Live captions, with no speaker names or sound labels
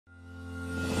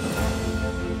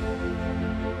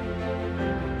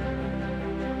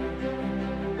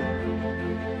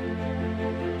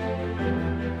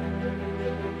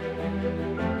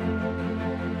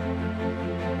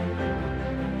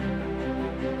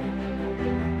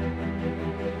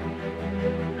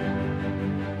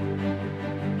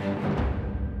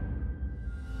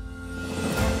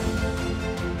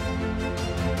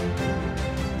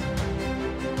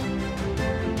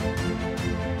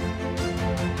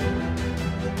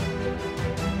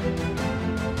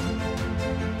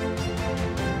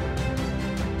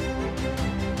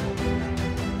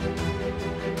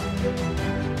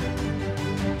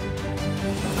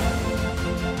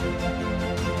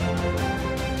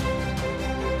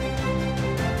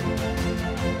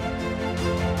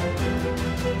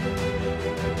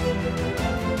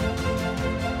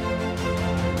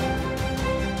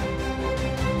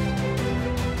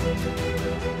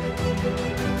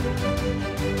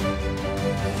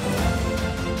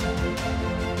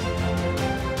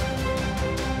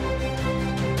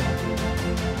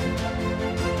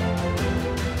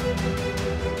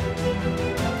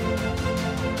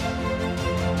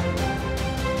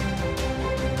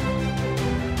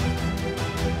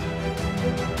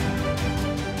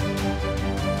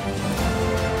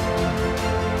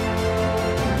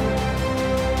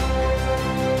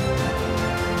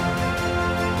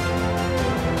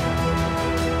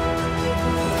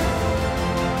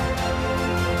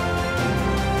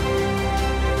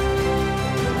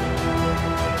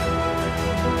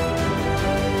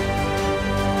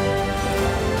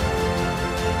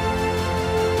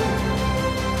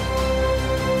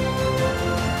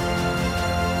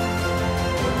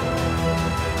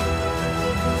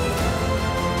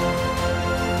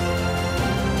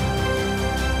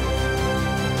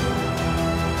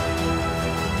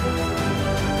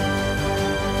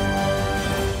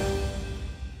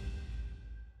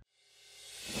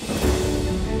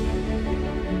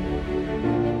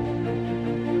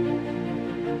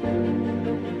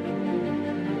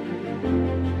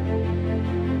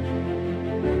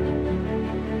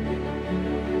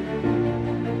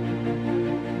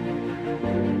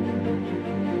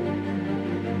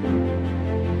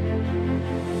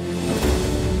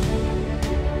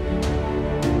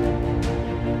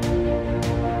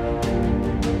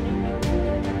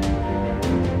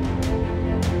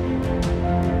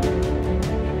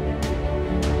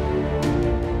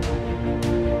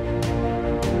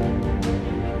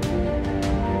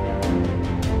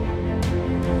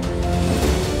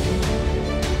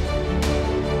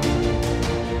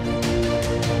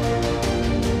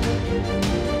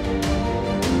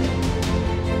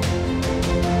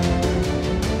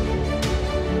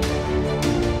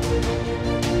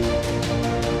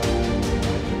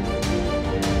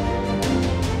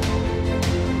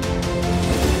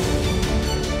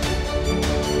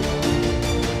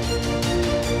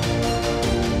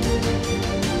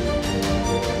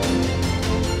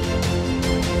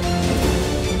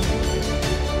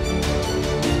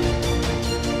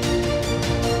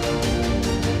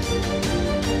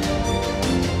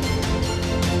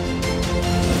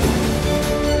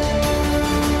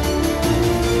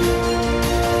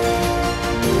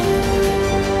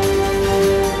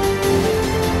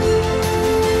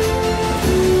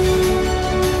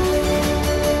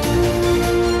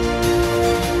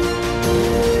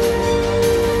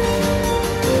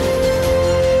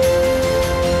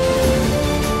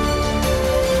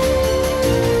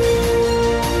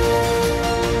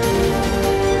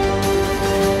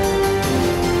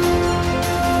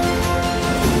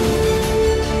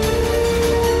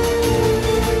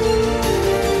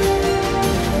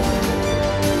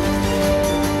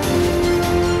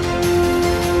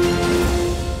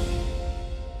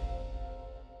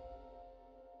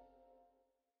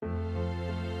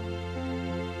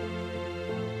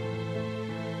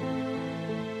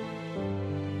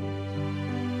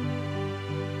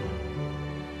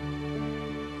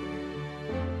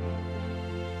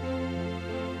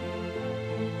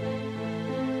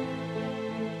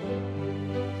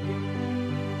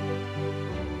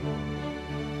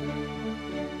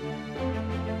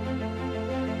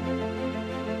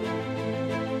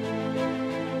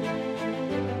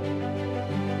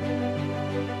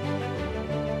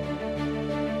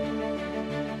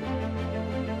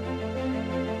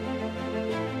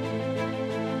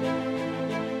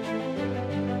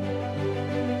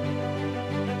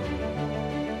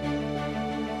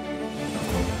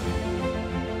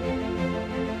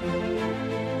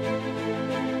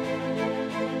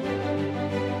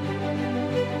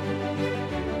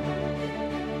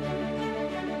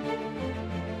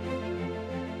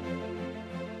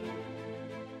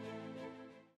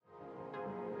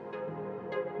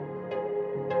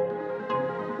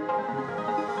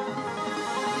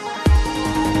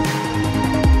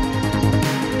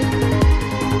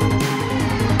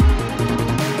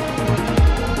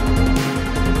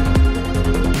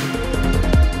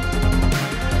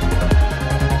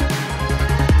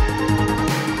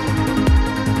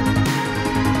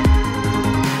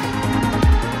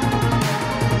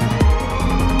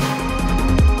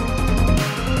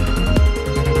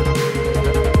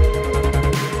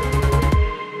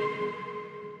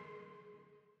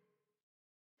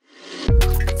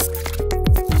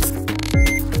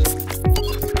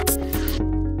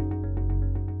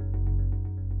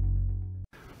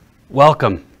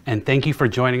Welcome, and thank you for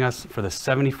joining us for the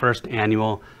 71st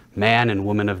Annual Man and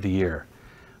Woman of the Year.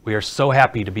 We are so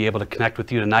happy to be able to connect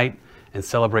with you tonight and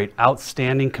celebrate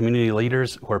outstanding community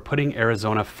leaders who are putting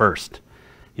Arizona first.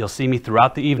 You'll see me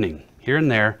throughout the evening, here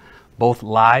and there, both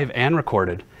live and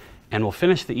recorded, and we'll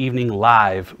finish the evening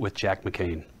live with Jack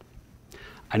McCain.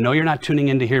 I know you're not tuning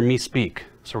in to hear me speak,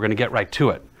 so we're going to get right to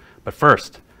it. But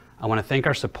first, I want to thank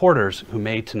our supporters who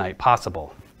made tonight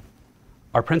possible.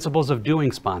 Our Principles of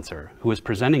Doing sponsor, who is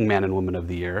presenting Man and Woman of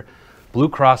the Year, Blue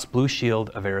Cross Blue Shield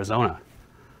of Arizona.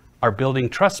 Our Building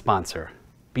Trust sponsor,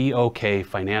 BOK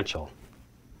Financial.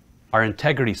 Our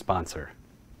Integrity sponsor,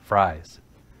 Fry's.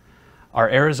 Our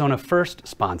Arizona First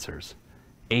sponsors,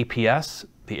 APS,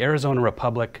 the Arizona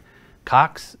Republic,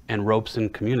 Cox, and Robeson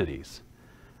Communities.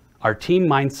 Our Team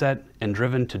Mindset and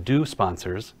Driven to Do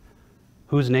sponsors,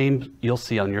 whose names you'll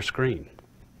see on your screen.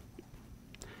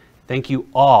 Thank you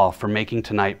all for making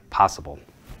tonight possible.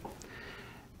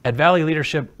 At Valley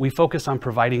Leadership, we focus on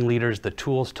providing leaders the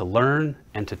tools to learn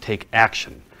and to take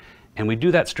action. And we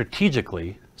do that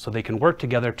strategically so they can work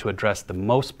together to address the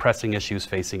most pressing issues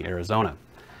facing Arizona.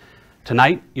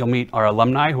 Tonight, you'll meet our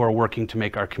alumni who are working to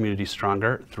make our community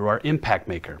stronger through our Impact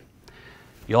Maker.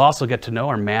 You'll also get to know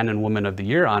our Man and Woman of the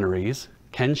Year honorees,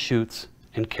 Ken Schutz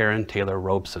and Karen Taylor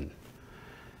Robeson.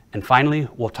 And finally,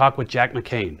 we'll talk with Jack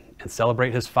McCain and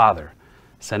celebrate his father,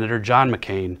 Senator John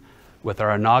McCain, with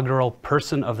our inaugural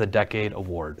Person of the Decade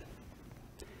Award.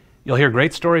 You'll hear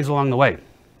great stories along the way.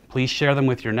 Please share them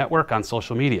with your network on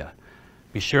social media.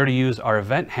 Be sure to use our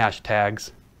event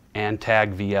hashtags and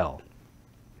tag VL.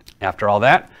 After all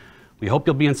that, we hope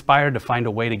you'll be inspired to find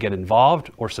a way to get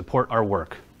involved or support our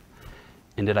work.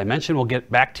 And did I mention we'll get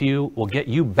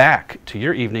you back to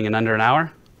your evening in under an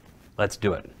hour? Let's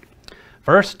do it.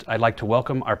 First, I'd like to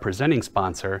welcome our presenting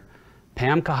sponsor,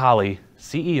 Pam Kahali,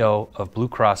 CEO of Blue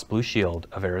Cross Blue Shield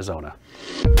of Arizona.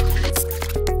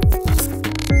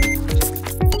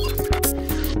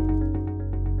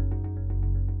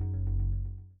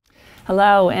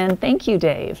 Hello, and thank you,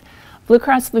 Dave. Blue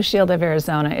Cross Blue Shield of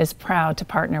Arizona is proud to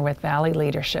partner with Valley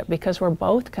Leadership because we're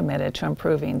both committed to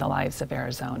improving the lives of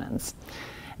Arizonans.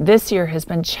 This year has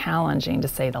been challenging, to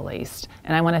say the least,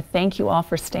 and I want to thank you all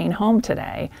for staying home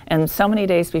today and so many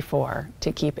days before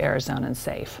to keep Arizonans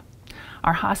safe.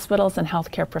 Our hospitals and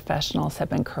healthcare professionals have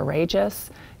been courageous,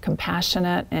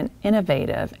 compassionate, and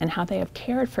innovative in how they have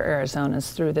cared for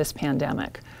Arizonans through this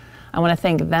pandemic. I want to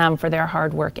thank them for their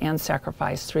hard work and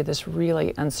sacrifice through this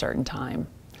really uncertain time.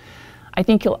 I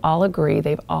think you'll all agree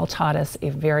they've all taught us a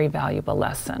very valuable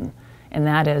lesson, and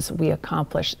that is we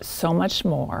accomplish so much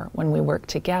more when we work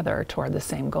together toward the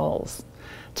same goals.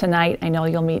 Tonight, I know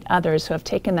you'll meet others who have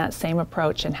taken that same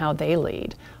approach in how they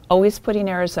lead, always putting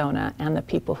Arizona and the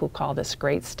people who call this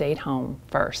great state home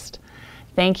first.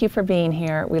 Thank you for being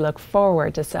here. We look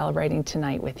forward to celebrating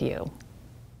tonight with you.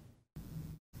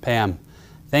 Pam,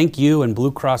 thank you and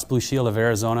Blue Cross Blue Shield of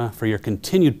Arizona for your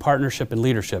continued partnership and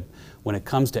leadership when it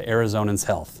comes to Arizonans'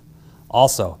 health.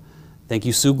 Also, thank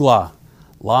you, Sue Glah,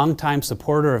 longtime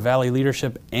supporter of Valley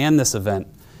Leadership and this event.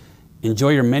 Enjoy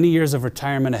your many years of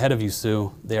retirement ahead of you,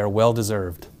 Sue. They are well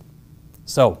deserved.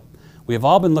 So, we have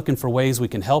all been looking for ways we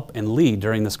can help and lead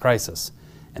during this crisis,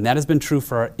 and that has been true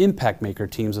for our Impact Maker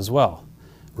teams as well.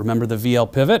 Remember the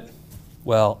VL pivot?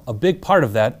 Well, a big part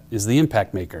of that is the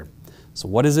Impact Maker. So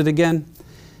what is it again?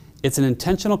 It's an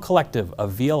intentional collective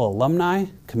of VL alumni,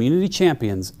 community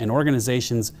champions, and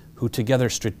organizations who together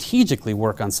strategically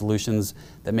work on solutions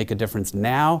that make a difference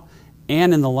now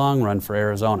and in the long run for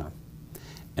Arizona.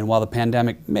 And while the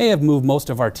pandemic may have moved most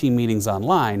of our team meetings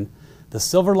online, the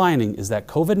silver lining is that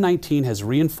COVID-19 has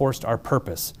reinforced our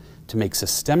purpose to make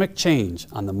systemic change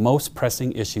on the most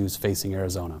pressing issues facing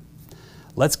Arizona.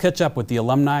 Let's catch up with the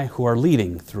alumni who are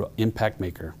leading through Impact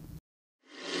Maker.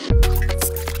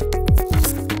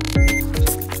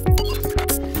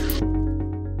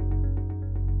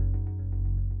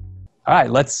 All right,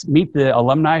 let's meet the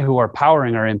alumni who are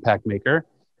powering our Impact Maker.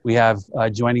 We have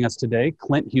joining us today,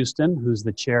 Clint Houston, who's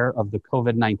the chair of the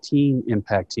COVID-19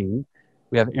 Impact Team.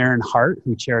 We have Aaron Hart,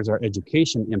 who chairs our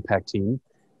Education Impact Team.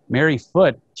 Mary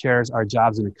Foote chairs our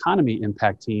Jobs and Economy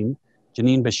Impact Team.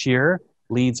 Janine Bashir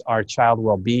leads our Child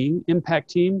Wellbeing Impact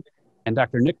Team. And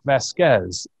Dr. Nick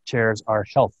Vasquez chairs our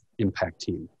Health Impact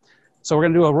Team. So we're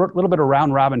gonna do a little bit of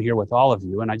round robin here with all of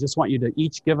you. And I just want you to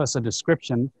each give us a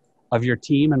description of your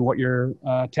team and what you're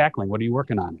tackling. What are you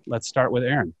working on? Let's start with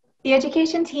Aaron. The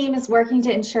education team is working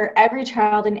to ensure every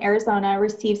child in Arizona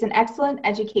receives an excellent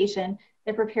education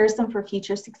that prepares them for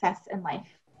future success in life.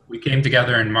 We came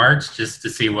together in March just to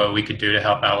see what we could do to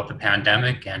help out with the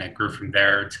pandemic, and it grew from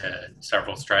there to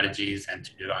several strategies and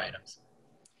to-do items.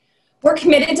 We're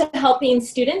committed to helping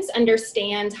students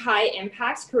understand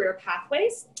high-impact career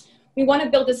pathways. We want to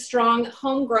build a strong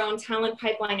homegrown talent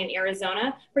pipeline in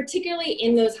Arizona, particularly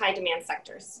in those high-demand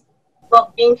sectors.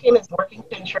 Well-being team is working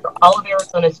to ensure all of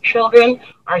Arizona's children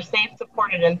are safe,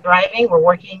 supported, and thriving. We're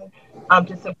working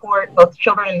to support both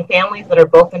children and families that are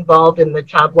both involved in the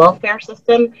child welfare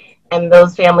system and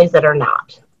those families that are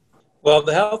not. Well,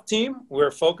 the health team, we're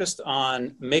focused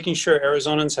on making sure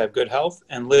Arizonans have good health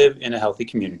and live in a healthy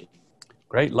community.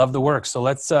 Great, love the work. So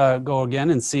let's go again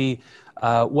and see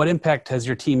what impact has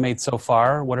your team made so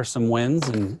far? What are some wins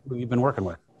and who you've been working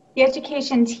with? The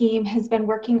education team has been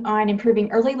working on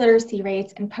improving early literacy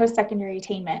rates and post-secondary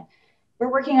attainment.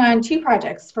 We're working on 2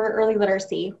 projects for early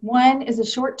literacy. One is a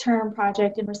short-term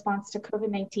project in response to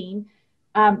COVID-19.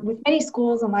 With many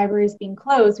schools and libraries being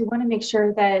closed, we want to make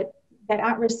sure that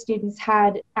at-risk students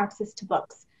had access to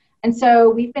books. And so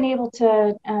we've been able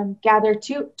to gather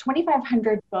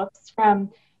 2,500 books from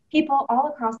people all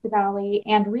across the valley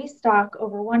and restock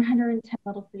over 110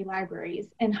 Little Free libraries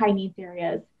in high needs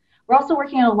areas. We're also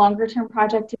working on a longer term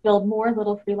project to build more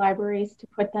Little Free libraries to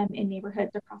put them in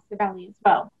neighborhoods across the valley as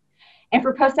well. And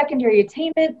for post-secondary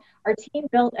attainment, our team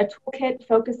built a toolkit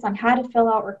focused on how to fill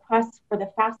out requests for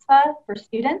the FAFSA for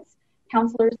students,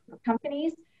 counselors for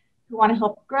companies who want to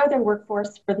help grow their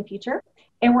workforce for the future.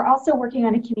 And we're also working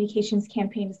on a communications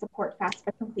campaign to support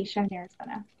FAFSA completion in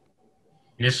Arizona.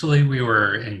 Initially, we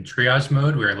were in triage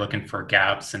mode. We were looking for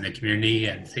gaps in the community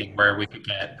and seeing where we could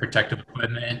get protective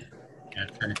equipment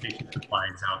and sanitation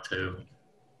supplies out to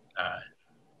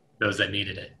those that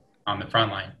needed it on the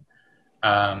front line.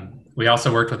 We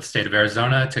also worked with the state of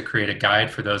Arizona to create a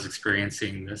guide for those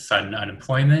experiencing the sudden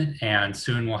unemployment, and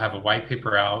soon we'll have a white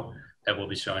paper out that we'll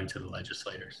be showing to the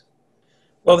legislators.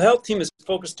 Well, the health team is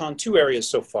focused on 2 areas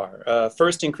so far.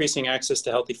 First, increasing access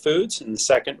to healthy foods, and the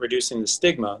second, reducing the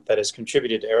stigma that has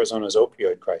contributed to Arizona's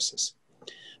opioid crisis.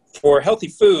 For healthy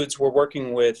foods, we're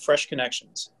working with Fresh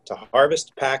Connections to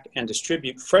harvest, pack, and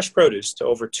distribute fresh produce to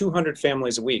over 200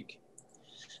 families a week.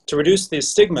 To reduce the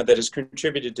stigma that has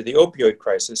contributed to the opioid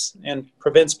crisis and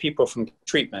prevents people from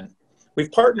treatment,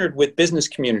 we've partnered with business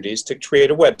communities to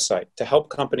create a website to help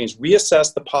companies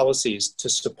reassess the policies to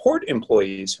support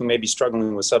employees who may be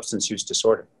struggling with substance use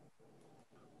disorder.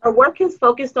 Our work is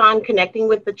focused on connecting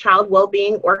with the child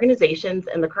well-being organizations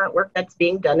and the current work that's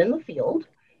being done in the field.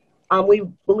 We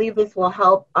believe this will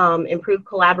help improve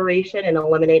collaboration and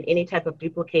eliminate any type of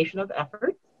duplication of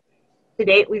efforts. To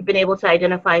date, we've been able to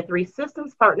identify 3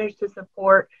 systems partners to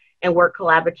support and work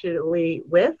collaboratively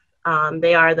with.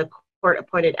 They are the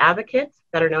court-appointed advocates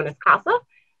that are known as CASA,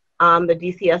 the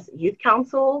DCS Youth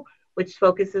Council, which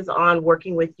focuses on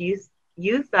working with youth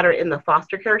that are in the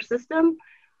foster care system.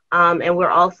 And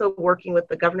we're also working with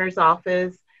the governor's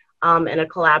office in a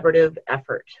collaborative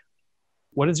effort.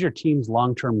 What is your team's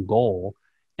long-term goal,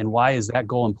 and why is that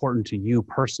goal important to you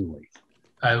personally?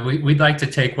 We'd like to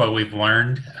take what we've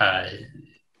learned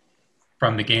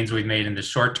from the gains we've made in the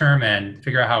short term and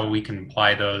figure out how we can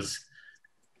apply those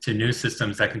to new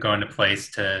systems that can go into place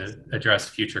to address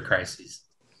future crises.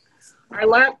 Our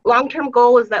long-term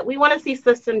goal is that we want to see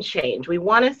systems change. We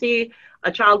want to see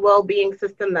a child well-being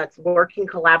system that's working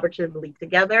collaboratively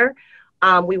together.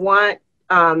 We want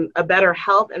a better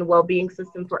health and well-being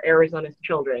system for Arizona's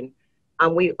children.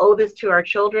 We owe this to our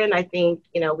children. I think,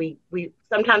 we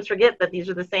sometimes forget that these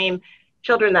are the same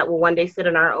children that will one day sit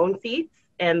in our own seats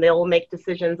and they'll make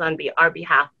decisions on our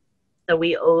behalf. So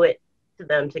we owe it to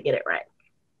them to get it right.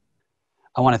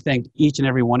 I want to thank each and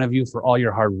every one of you for all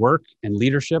your hard work and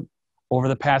leadership over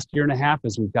the past year and a half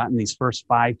as we've gotten these first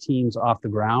 5 teams off the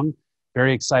ground.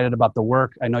 Very excited about the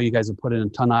work. I know you guys have put in a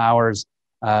ton of hours.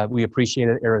 We appreciate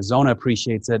it. Arizona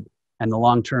appreciates it, and the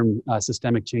long-term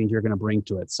systemic change you're going to bring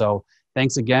to it. So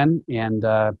thanks again. And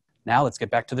now let's get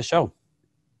back to the show.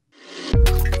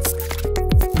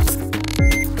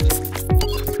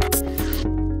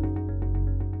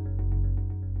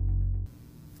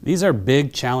 These are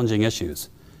big, challenging issues,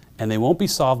 and they won't be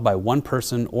solved by one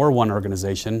person or one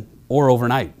organization or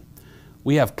overnight.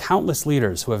 We have countless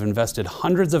leaders who have invested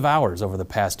hundreds of hours over the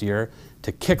past year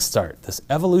to kickstart this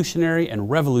evolutionary and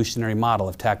revolutionary model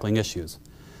of tackling issues.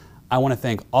 I want to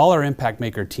thank all our Impact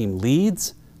Maker team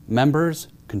leads, members,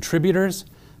 contributors,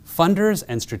 funders,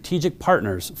 and strategic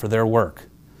partners for their work.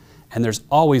 And there's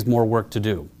always more work to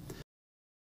do.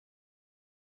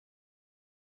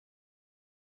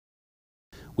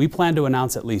 We plan to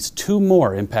announce at least 2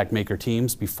 more Impact Maker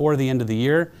teams before the end of the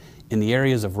year in the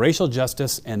areas of racial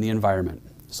justice and the environment.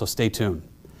 So stay tuned.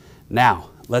 Now,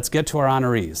 let's get to our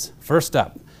honorees. First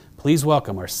up, please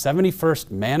welcome our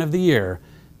 71st Man of the Year,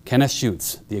 Kenneth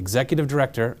Schutz, the Executive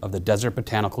Director of the Desert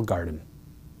Botanical Garden.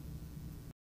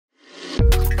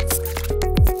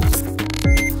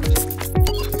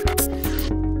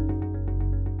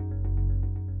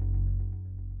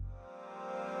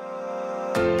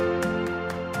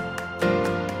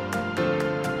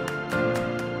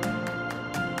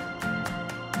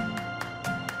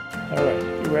 All right,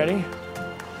 you ready?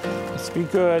 Let's be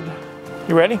good.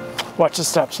 You ready? Watch the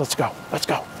steps, let's go, let's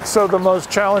go. So the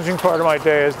most challenging part of my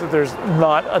day is that there's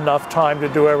not enough time to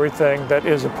do everything that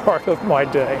is a part of my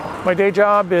day. My day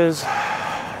job is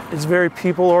very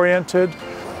people-oriented.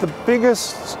 The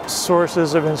biggest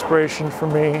sources of inspiration for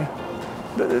me,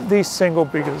 the single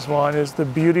biggest one, is the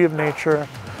beauty of nature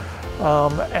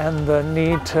and the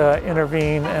need to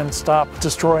intervene and stop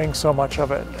destroying so much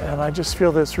of it. And I just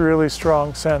feel this really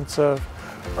strong sense of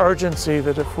urgency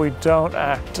that if we don't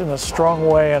act in a strong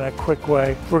way and a quick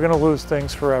way, we're going to lose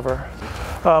things forever.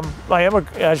 I am,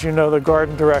 as you know, the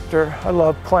garden director. I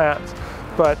love plants,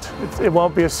 but it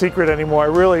won't be a secret anymore.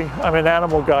 I'm an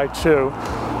animal guy too.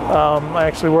 I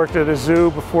actually worked at a zoo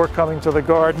before coming to the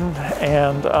garden,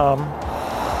 and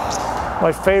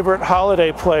my favorite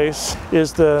holiday place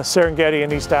is the Serengeti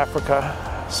in East Africa.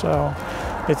 So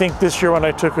I think this year when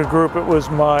I took a group, it was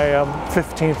my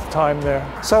 15th time there.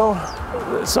 So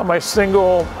my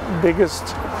single biggest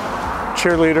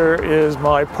cheerleader is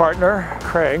my partner,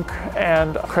 Craig.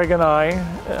 And Craig and I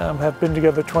have been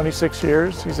together 26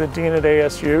 years. He's a dean at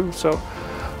ASU, so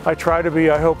I try to be,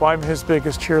 I hope I'm his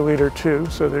biggest cheerleader too,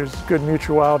 so there's good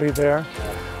mutuality there.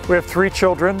 We have 3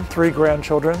 children, 3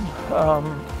 grandchildren.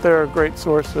 They're a great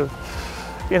source of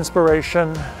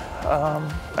inspiration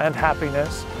and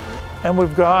happiness. And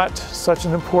we've got such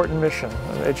an important mission: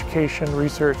 education,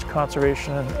 research,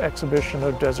 conservation, and exhibition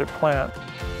of desert plant.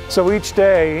 So each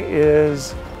day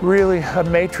is really a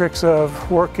matrix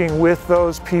of working with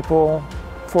those people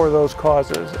for those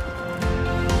causes.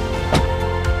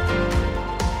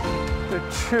 The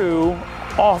 2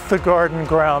 off the garden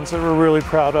grounds that we're really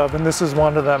proud of, and this is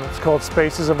one of them. It's called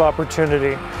Spaces of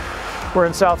Opportunity. We're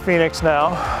in South Phoenix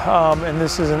now, and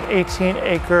this is an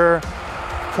 18-acre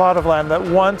plot of land that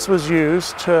once was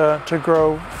used to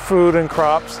grow food and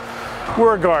crops.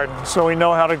 We're a garden, so we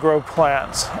know how to grow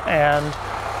plants, and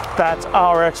that's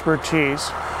our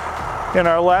expertise. In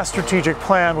our last strategic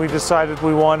plan, we decided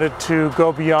we wanted to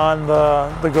go beyond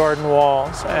the garden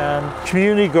walls, and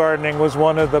community gardening was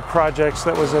one of the projects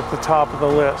that was at the top of the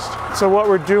list. So what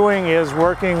we're doing is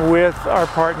working with our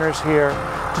partners here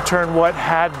to turn what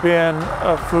had been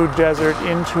a food desert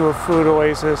into a food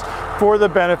oasis for the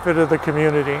benefit of the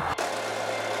community.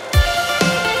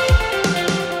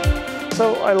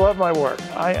 So I love my work.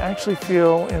 I actually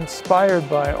feel inspired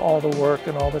by all the work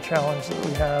and all the challenges that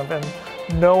we have, and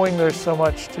knowing there's so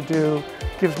much to do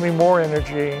gives me more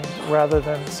energy rather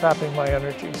than sapping my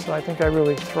energy. So I think I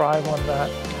really thrive on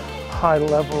that high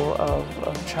level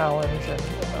of challenge and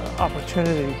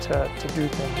opportunity to do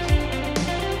things.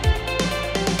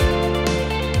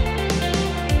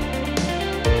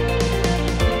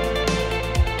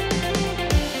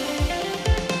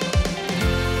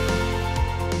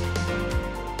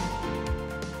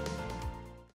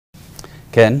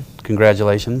 Ken,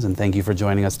 congratulations and thank you for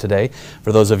joining us today.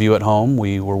 For those of you at home,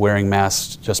 we were wearing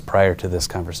masks just prior to this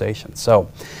conversation. So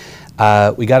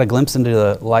we got a glimpse into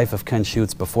the life of Ken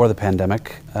Schutz before the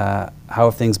pandemic. How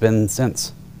have things been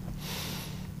since?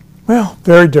 Well,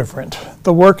 very different.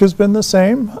 The work has been the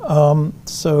same, but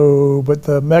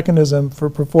the mechanism for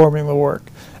performing the work,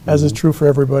 as is true for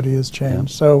everybody, has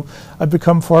changed. Yeah. So I've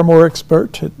become far more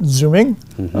expert at Zooming,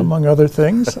 among other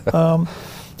things.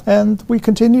 And we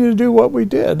continue to do what we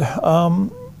did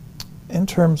in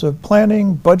terms of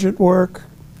planning, budget work,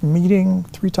 meeting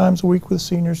 3 times a week with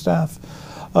senior staff.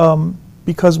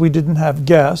 Because we didn't have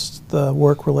guests, the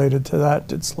work related to that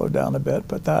did slow down a bit,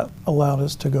 but that allowed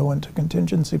us to go into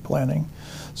contingency planning.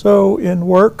 So in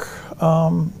work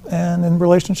and in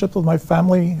relationship with my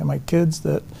family and my kids,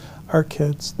 our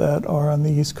kids that are on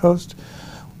the East Coast,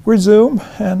 we Zoom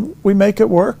and we make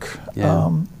it work.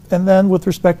 Yeah. And then with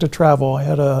respect to travel, I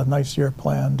had a nice year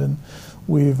planned, and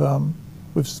we've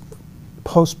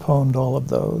postponed all of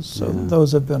those. So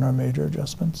those have been our major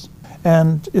adjustments.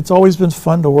 And it's always been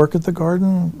fun to work at the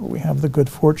garden. We have the good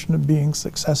fortune of being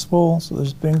successful, so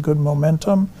there's been good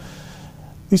momentum.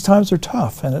 These times are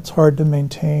tough, and it's hard to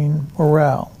maintain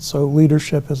morale. So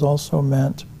leadership has also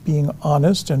meant being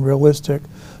honest and realistic,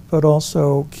 but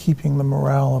also keeping the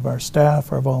morale of our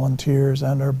staff, our volunteers,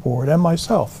 and our board, and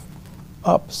myself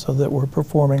up so that we're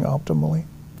performing optimally.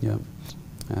 Yeah,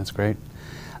 that's great.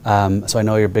 So I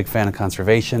know you're a big fan of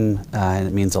conservation, and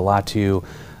it means a lot to you.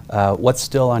 What's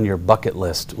still on your bucket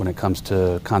list when it comes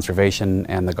to conservation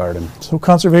and the garden? So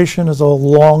conservation is a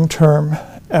long-term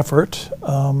effort.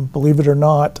 Believe it or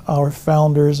not, our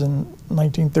founders in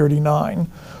 1939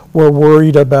 were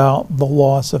worried about the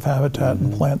loss of habitat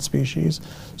and plant species.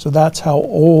 So that's how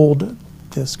old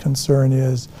this concern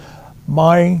is.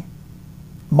 My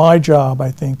My job,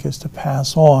 I think, is to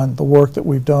pass on the work that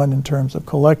we've done in terms of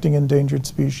collecting endangered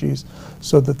species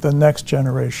so that the next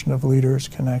generation of leaders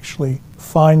can actually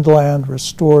find land,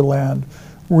 restore land,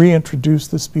 reintroduce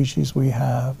the species we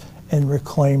have, and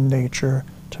reclaim nature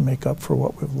to make up for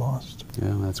what we've lost.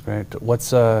 Yeah, that's great.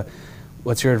 What's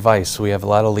your advice? We have a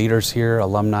lot of leaders here,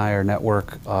 alumni, our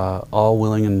network, all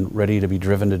willing and ready to be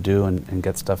driven to do and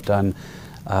get stuff done.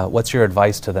 What's your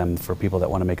advice to them for people that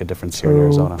want to make a difference here in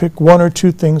Arizona? Pick one or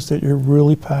two things that you're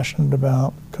really passionate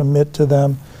about, commit to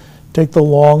them, take the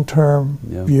long-term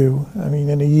view. I mean,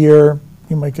 in a year,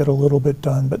 you might get a little bit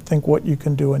done, but think what you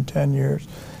can do in 10 years.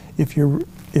 If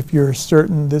you're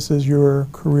certain this is your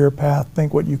career path,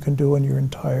 think what you can do in your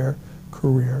entire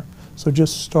career. So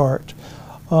just start.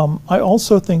 I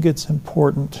also think it's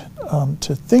important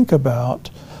to think about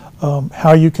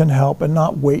how you can help and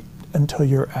not wait until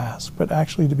you're asked, but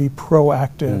actually to be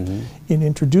proactive in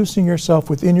introducing yourself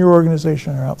within your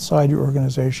organization or outside your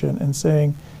organization and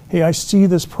saying, hey, I see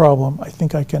this problem, I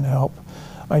think I can help.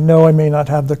 I know I may not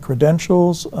have the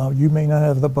credentials, you may not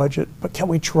have the budget, but can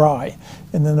we try?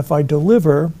 And then if I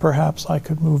deliver, perhaps I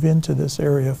could move into this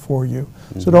area for you.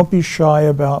 So don't be shy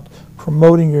about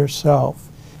promoting yourself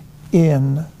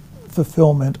in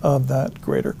fulfillment of that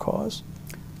greater cause.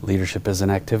 Leadership is an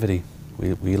activity.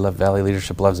 We love Valley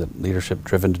Leadership loves it. Leadership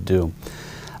driven to do.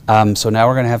 So now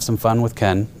we're going to have some fun with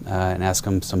Ken and ask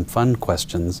him some fun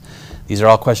questions. These are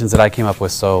all questions that I came up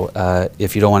with, so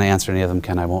if you don't want to answer any of them,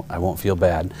 Ken, I won't feel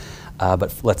bad.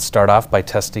 But let's start off by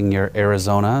testing your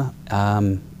Arizona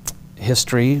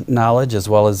history knowledge as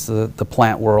well as the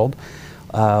plant world.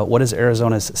 What is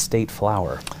Arizona's state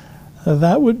flower?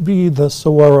 That would be the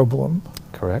saguaro bloom.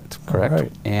 Correct.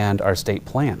 Right. And our state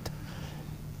plant?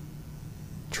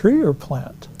 Tree or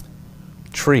plant?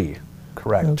 Tree.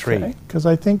 Correct. Okay. Tree. Because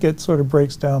I think it sort of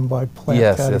breaks down by plant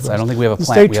categories. Yes. I don't think we have a the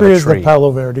plant. State we tree have a is tree. the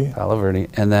Palo Verde. Palo Verde.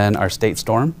 And then our state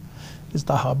storm? Is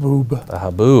the haboob. The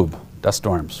haboob. Dust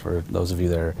storms for those of you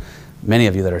that are, many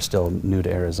of you that are still new to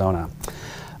Arizona.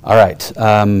 All right.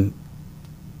 Are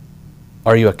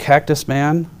you a cactus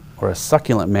man or a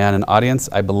succulent man? In audience,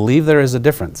 I believe there is a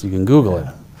difference. You can Google it,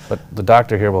 but the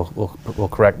doctor here will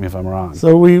correct me if I'm wrong.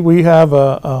 So we have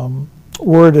a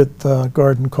word at the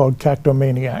garden called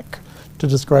cactomaniac to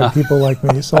describe people like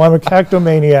me. So I'm a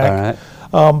cactomaniac,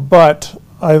 All right. but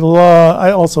I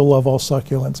also love all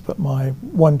succulents, but my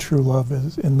one true love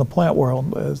is in the plant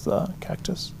world is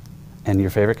cactus. And your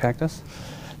favorite cactus?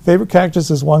 Favorite cactus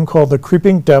is one called the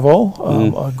creeping devil,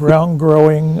 a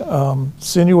ground-growing,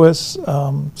 sinuous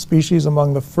species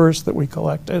among the first that we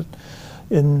collected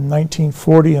in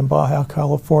 1940 in Baja,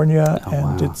 California.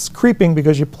 And it's creeping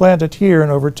because you plant it here, and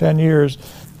over 10 years,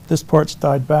 this part's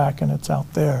died back and it's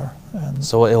out there. And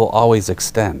so it will always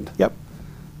extend? Yep.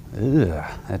 Ugh,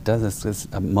 it does. It's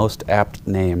a most apt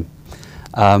name.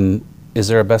 Is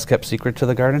there a best-kept secret to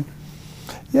the garden?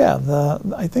 Yeah,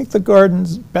 I think the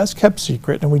garden's best-kept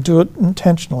secret, and we do it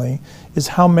intentionally, is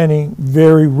how many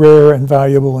very rare and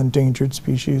valuable endangered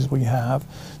species we have.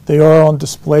 They are on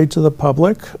display to the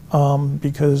public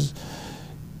because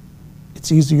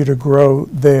it's easier to grow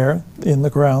there in the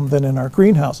ground than in our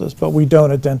greenhouses, but we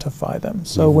don't identify them.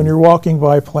 So when you're walking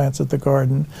by plants at the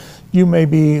garden, you may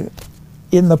be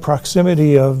in the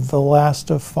proximity of the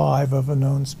last of 5 of a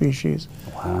known species.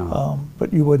 Wow.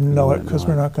 But you wouldn't know it because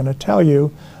we're not going to tell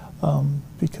you,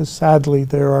 because sadly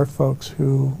there are folks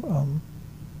who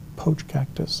poach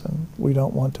cactus, and we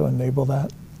don't want to enable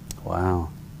that. Wow.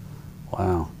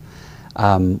 Wow.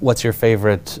 What's your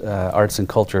favorite arts and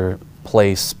culture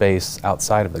place, space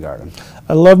outside of the garden?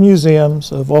 I love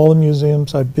museums. Of all the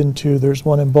museums I've been to, there's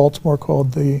one in Baltimore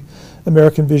called the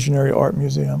American Visionary Art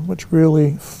Museum, which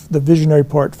really, the visionary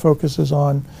part focuses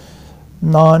on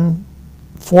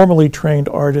non-formally trained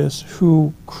artists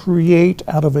who create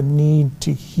out of a need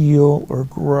to heal or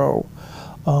grow.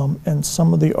 And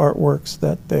some of the artworks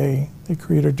that they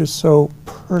create are just so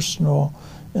personal,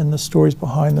 and the stories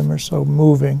behind them are so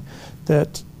moving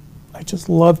that I just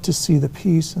love to see the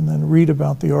piece and then read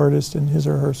about the artist and his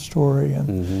or her story.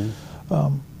 And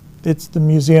it's the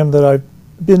museum that I've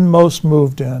been most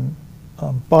moved in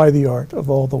by the art of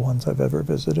all the ones I've ever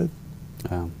visited.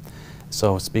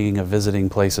 So speaking of visiting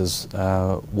places,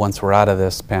 once we're out of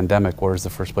this pandemic, where's the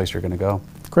first place you're going to go?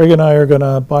 Craig and I are going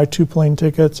to buy 2 plane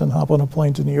tickets and hop on a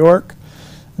plane to New York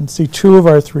and see 2 of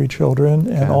our 3 children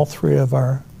and all 3 of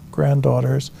our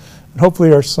granddaughters. And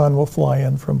hopefully our son will fly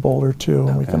in from Boulder too,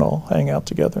 and we can all hang out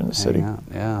together in the city.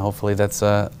 Yeah, hopefully that's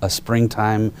a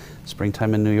springtime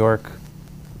in New York.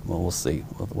 Well, we'll see.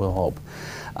 We'll hope.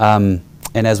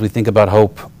 And as we think about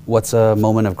hope, what's a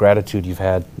moment of gratitude you've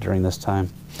had during this time?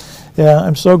 Yeah,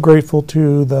 I'm so grateful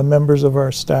to the members of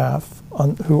our staff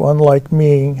who, unlike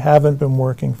me, haven't been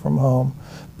working from home,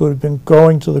 but have been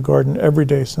going to the garden every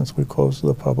day since we closed to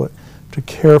the public to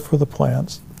care for the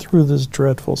plants through this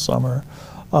dreadful summer.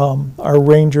 Our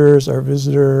rangers, our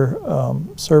visitor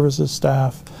services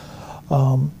staff,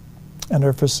 and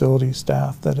our facility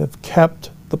staff that have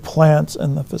kept the plants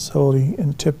and the facility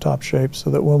in tip-top shape so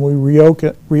that when we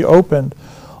reopened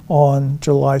on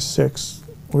July 6th,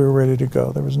 we were ready to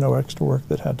go. There was no extra work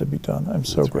that had to be done. I'm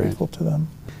so grateful to them.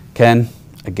 Ken,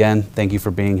 again, thank you for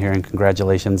being here and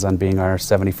congratulations on being our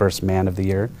 71st Man of the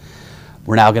Year.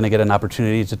 We're now going to get an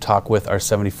opportunity to talk with our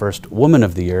 71st Woman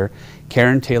of the Year,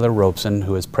 Karen Taylor Robeson,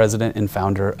 who is President and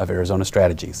Founder of Arizona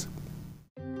Strategies.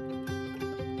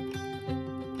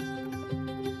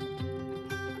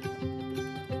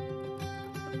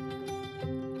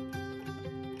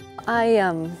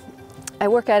 I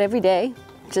work out every day,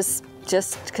 just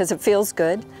because it feels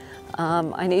good.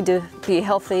 I need to be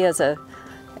healthy as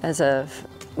a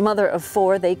mother of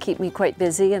 4. They keep me quite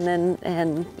busy,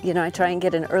 and you know, I try and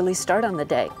get an early start on the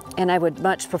day. And I would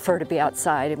much prefer to be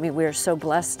outside. I mean, we're so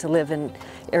blessed to live in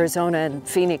Arizona and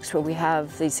Phoenix, where we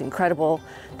have the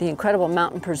incredible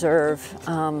mountain preserve,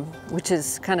 which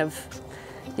is kind of,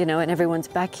 you know, in everyone's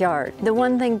backyard. The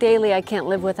one thing daily I can't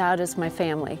live without is my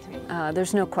family.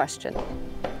 There's no question.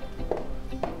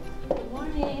 Good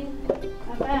morning.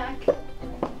 I'm back.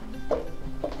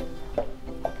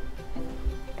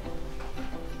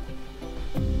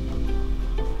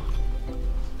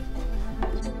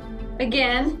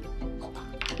 Again,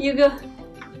 you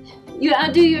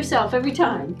outdo yourself every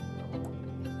time.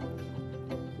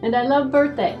 And I love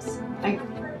birthdays.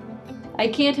 I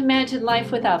can't imagine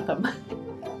life without them.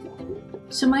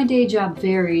 So my day job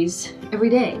varies every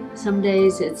day. Some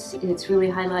days it's really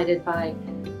highlighted by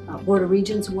Board of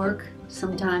Regents work,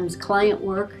 sometimes client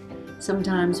work,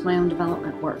 sometimes my own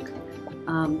development work.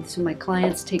 So my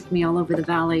clients take me all over the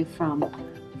valley from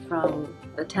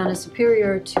the town of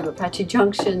Superior to Apache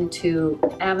Junction to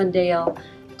Avondale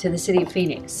to the city of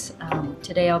Phoenix.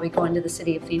 Today I'll be going to the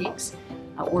city of Phoenix,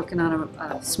 working on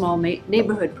a small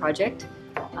neighborhood project,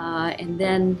 and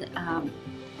then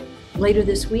later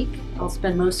this week I'll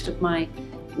spend most of my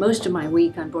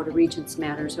week on Board of Regents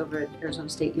matters over at Arizona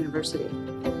State University.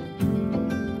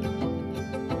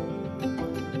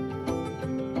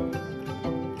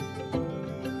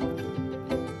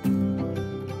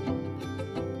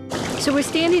 So we're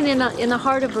standing in the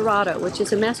heart of Verrado, which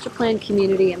is a master plan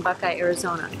community in Buckeye,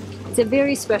 Arizona. It's a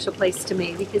very special place to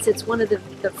me because it's one of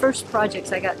the first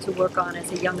projects I got to work on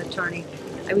as a young attorney.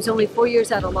 I was only 4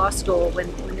 years out of law school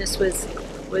when this was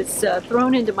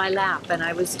thrown into my lap, and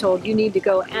I was told, you need to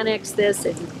go annex this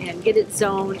and get it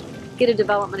zoned, get a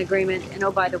development agreement, and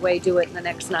oh, by the way, do it in the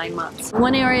next 9 months.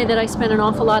 One area that I spent an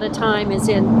awful lot of time is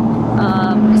in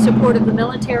support of the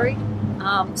military,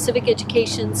 civic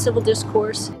education, civil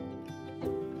discourse.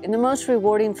 And the most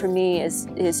rewarding for me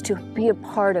is to be a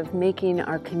part of making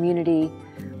our community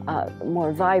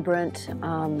more vibrant,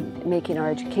 making our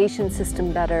education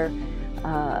system better,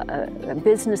 a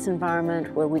business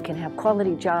environment where we can have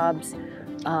quality jobs,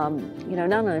 you know,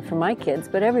 not only for my kids,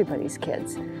 but everybody's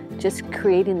kids, just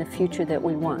creating the future that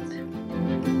we want.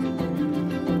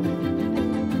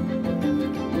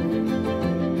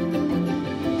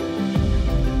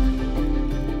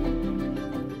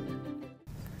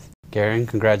 Karen,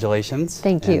 congratulations.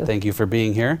 Thank you. And thank you for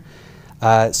being here.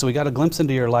 So we got a glimpse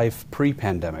into your life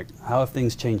pre-pandemic. How have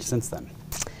things changed since then?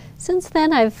 Since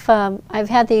then, I've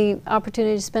had the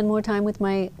opportunity to spend more time with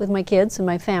my kids and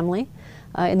my family.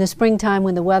 In the springtime,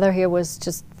 when the weather here was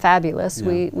just fabulous,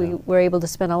 we were able to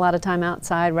spend a lot of time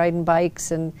outside riding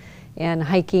bikes and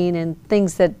hiking and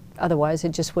things that otherwise I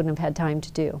just wouldn't have had time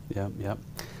to do. Yep.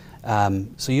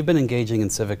 So you've been engaging in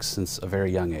civics since a very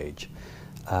young age.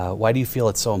 Why do you feel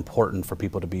it's so important for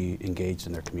people to be engaged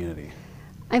in their community?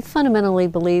 I fundamentally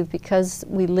believe because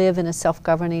we live in a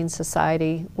self-governing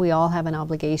society, we all have an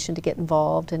obligation to get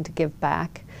involved and to give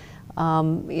back.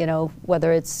 You know,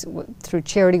 whether it's through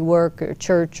charity work or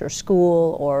church or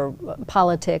school or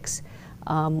politics,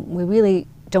 we really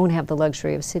don't have the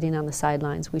luxury of sitting on the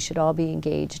sidelines. We should all be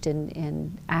engaged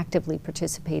in actively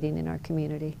participating in our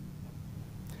community.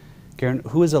 Karen,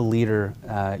 who is a leader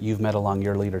you've met along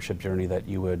your leadership journey that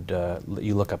you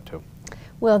look up to?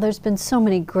 Well, there's been so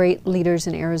many great leaders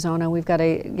in Arizona. We've got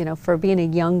for being a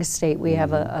young state, we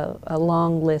have a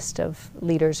long list of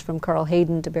leaders from Carl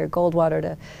Hayden to Bear Goldwater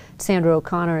to Sandra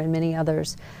O'Connor and many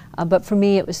others. But for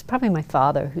me, it was probably my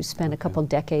father, who spent a couple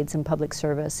decades in public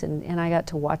service, and I got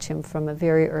to watch him from a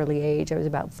very early age. I was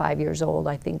about 5 years old,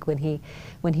 I think, when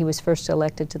he was first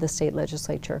elected to the state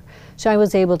legislature. So I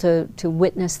was able to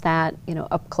witness that, you know,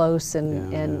 up close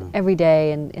and every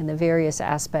day, and in the various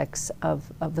aspects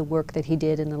of the work that he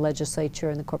did in the legislature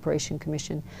and the Corporation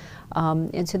Commission.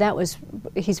 And so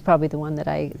he's probably the one that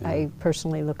I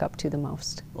personally look up to the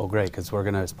most. Well, great, because we're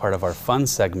going to, as part of our fun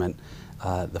segment,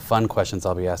 the fun questions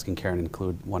I'll be asking Karen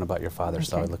include one about your father,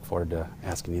 so I look forward to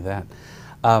asking you that.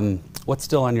 What's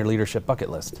still on your leadership bucket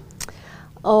list?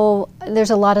 Oh, there's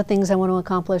a lot of things I want to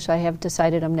accomplish. I have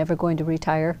decided I'm never going to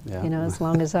retire. You know, as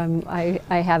long as I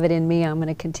have it in me, I'm going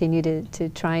to continue to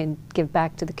try and give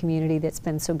back to the community that's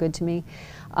been so good to me.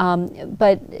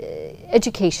 But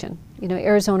education. You know,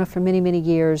 Arizona for many, many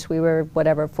years, we were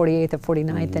whatever, 48th or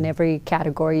 49th in every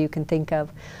category you can think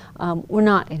of. We're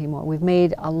not anymore. We've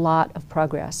made a lot of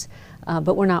progress,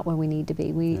 but we're not where we need to be.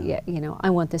 You know, I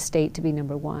want the state to be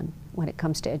 #1 when it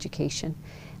comes to education.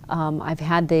 I've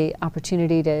had the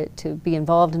opportunity to be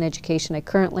involved in education. I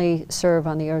currently serve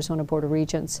on the Arizona Board of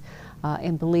Regents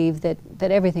and believe that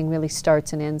everything really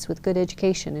starts and ends with good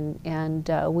education,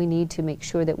 and we need to make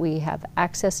sure that we have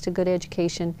access to good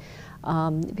education,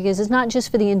 because it's not just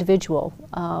for the individual,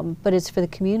 but it's for the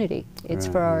community. It's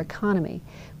for our economy.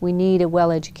 We need a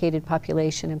well-educated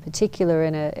population, in particular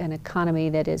in an economy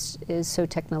that is so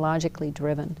technologically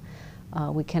driven.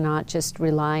 We cannot just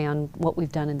rely on what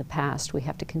we've done in the past. We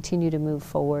have to continue to move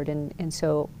forward, and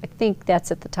so I think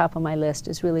that's at the top of my list,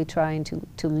 is really trying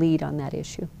to lead on that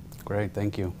issue. Great,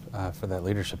 thank you for that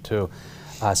leadership too.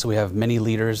 So we have many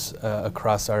leaders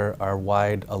across our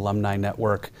wide alumni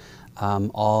network,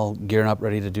 all gearing up,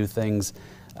 ready to do things.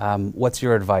 What's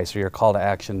your advice or your call to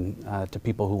action to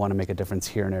people who want to make a difference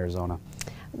here in Arizona?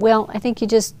 Well, I think you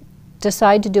just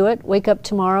decide to do it, wake up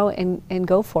tomorrow and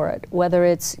go for it. Whether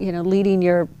it's, you know, leading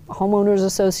your homeowners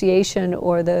association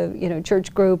or the, you know,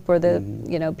 church group or the,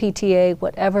 you know, PTA,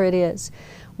 whatever it is,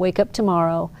 wake up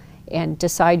tomorrow and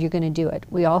decide you're going to do it.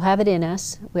 We all have it in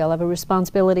us. We all have a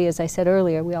responsibility, as I said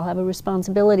earlier. We all have a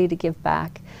responsibility to give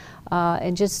back,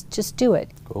 and just do it.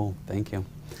 Cool, thank you.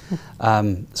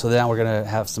 So now we're going to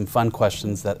have some fun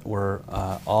questions that were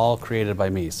all created by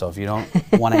me. So if you don't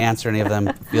want to answer any of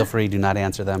them, feel free, do not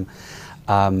answer them.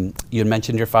 You had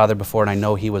mentioned your father before, and I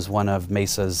know he was one of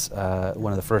Mesa's,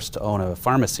 one of the first to own a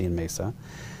pharmacy in Mesa.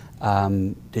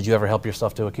 Did you ever help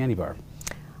yourself to a candy bar?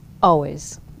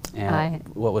 Always. And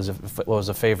what was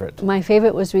a favorite? My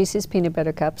favorite was Reese's Peanut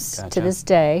Butter Cups, to this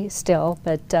day, still,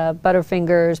 but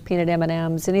Butterfingers, peanut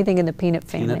M&Ms, anything in the peanut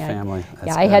family. Peanut family.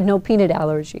 Yeah, I had no peanut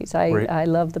allergies. I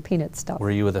love the peanut stuff.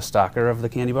 Were you a stalker of the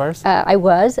candy bars? I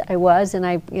was, and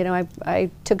I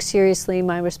took seriously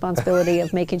my responsibility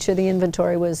of making sure the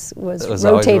inventory was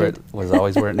rotated. Was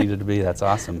always where it needed to be. That's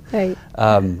awesome. Right.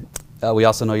 We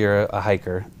also know you're a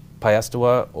hiker.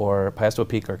 Piestewa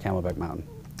Peak or Camelback Mountain?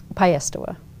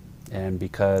 Piestewa. And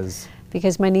because?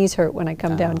 Because my knees hurt when I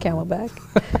come down Camelback.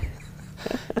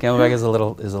 Camelback is a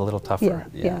little tougher.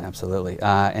 Yeah, absolutely.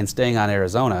 And staying on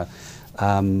Arizona,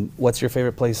 what's your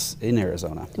favorite place in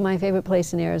Arizona? My favorite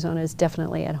place in Arizona is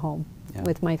definitely at home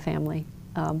with my family.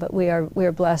 But we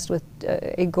are blessed with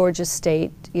a gorgeous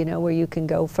state, you know, where you can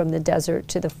go from the desert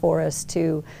to the forest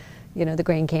to, you know, the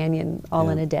Grand Canyon all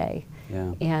in a day.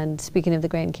 Yeah. And speaking of the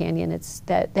Grand Canyon,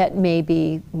 that may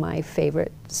be my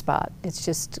favorite spot. It's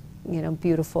just, you know,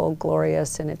 beautiful,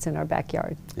 glorious, and it's in our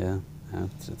backyard. Yeah,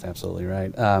 that's absolutely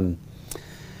right.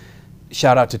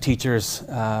 Shout out to teachers.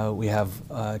 We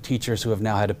have teachers who have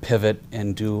now had to pivot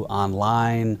and do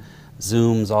online,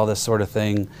 Zooms, all this sort of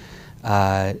thing.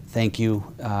 Thank you,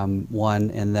 one.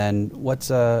 And then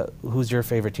who's your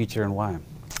favorite teacher and why?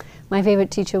 My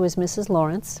favorite teacher was Mrs.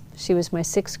 Lawrence. She was my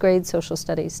 6th grade social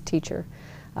studies teacher.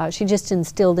 She just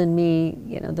instilled in me,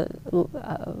 you know, the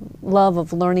love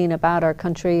of learning about our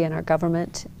country and our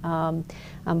government,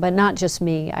 but not just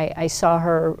me. I saw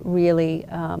her really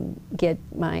get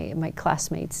my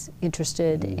classmates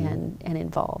interested and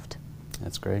involved.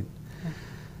 That's great. Yeah.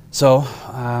 So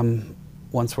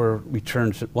once we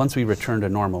return to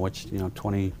normal, which, you know,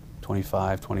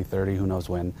 2025, 2030, who knows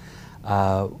when.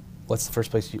 Where's the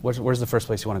first place you want to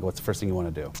go? What's the first thing you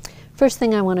want to do? First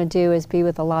thing I want to do is be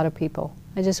with a lot of people.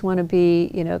 I just want to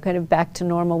be, you know, kind of back to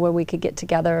normal, where we could get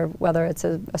together, whether it's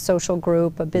a social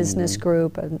group, a business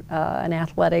group, an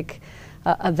athletic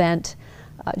event,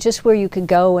 just where you could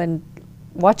go and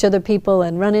watch other people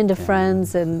and run into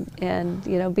friends and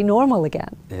you know, be normal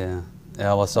again. Yeah.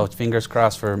 Well, so fingers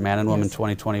crossed for Man and Woman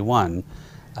 2021.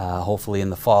 Hopefully in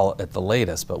the fall at the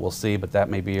latest, but we'll see. But that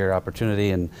may be your opportunity.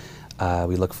 And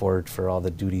We look forward for all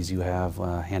the duties you have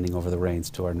handing over the reins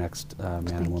to our next Man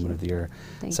and Woman of the Year,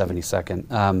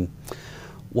 72nd.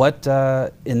 What,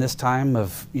 in this time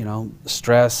of,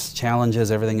 stress,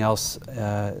 challenges, everything else,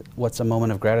 what's a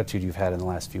moment of gratitude you've had in the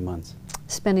last few months?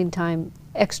 Spending time,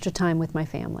 extra time with my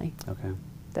family. Okay.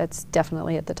 That's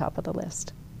definitely at the top of the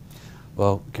list.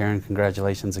 Well, Karen,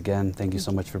 congratulations again. Thank you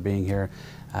so much for being here.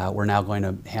 We're now going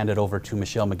to hand it over to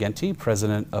Michelle McGinty,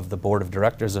 President of the Board of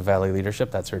Directors of Valley Leadership.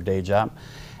 That's her day job.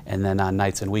 And then on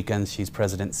nights and weekends, she's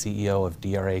President and CEO of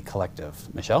DRA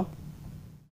Collective. Michelle?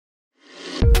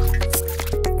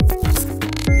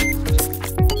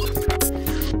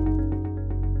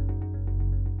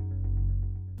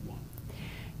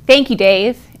 Thank you,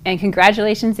 Dave, and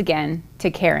congratulations again to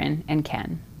Karen and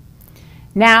Ken.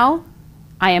 Now,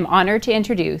 I am honored to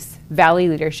introduce Valley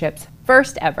Leadership's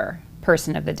first ever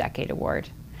Person of the Decade Award.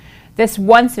 This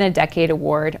once-in-a-decade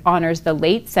award honors the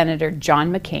late Senator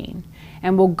John McCain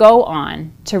and will go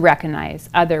on to recognize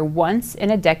other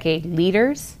once-in-a-decade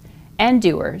leaders and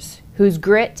doers whose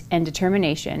grit and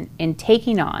determination in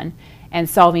taking on and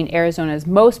solving Arizona's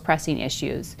most pressing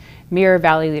issues mirror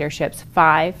Valley Leadership's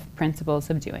 5 principles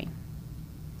of doing: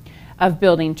 of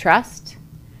building trust,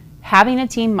 having a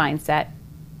team mindset,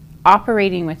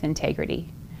 operating with integrity,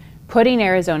 putting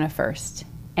Arizona first,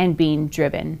 and being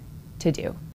driven to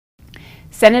do.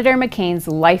 Senator McCain's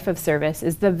life of service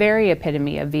is the very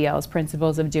epitome of VL's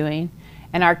principles of doing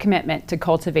and our commitment to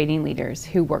cultivating leaders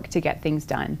who work to get things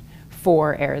done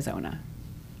for Arizona.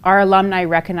 Our alumni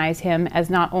recognize him as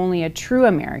not only a true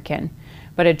American,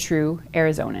 but a true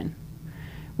Arizonan.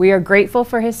 We are grateful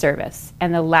for his service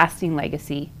and the lasting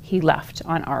legacy he left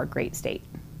on our great state.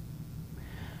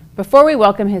 Before we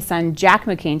welcome his son Jack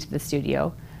McCain to the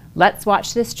studio, let's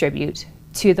watch this tribute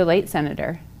to the late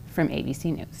senator from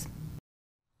ABC News.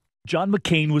 John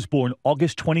McCain was born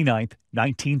August 29,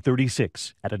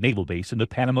 1936, at a naval base in the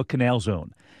Panama Canal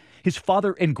Zone. His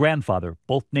father and grandfather,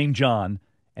 both named John,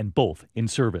 and both in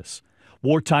service.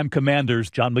 Wartime commanders,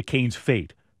 John McCain's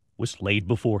fate was laid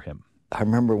before him. I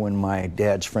remember when my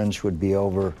dad's friends would be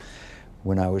over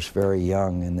when I was very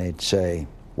young, and they'd say,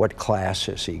 what class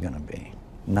is he going to be?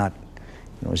 Not,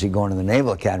 is he going to the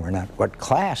Naval Academy or not? What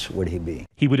class would he be?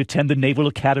 He would attend the Naval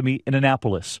Academy in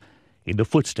Annapolis, in the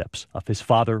footsteps of his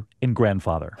father and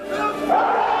grandfather.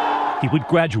 He would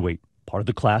graduate, part of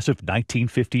the class of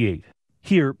 1958.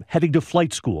 Here, heading to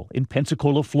flight school in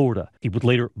Pensacola, Florida, he would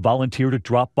later volunteer to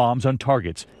drop bombs on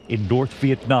targets in North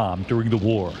Vietnam during the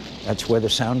war. That's where the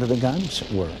sound of the guns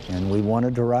were, and we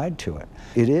wanted to ride to it.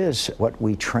 It is what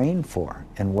we train for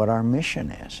and what our mission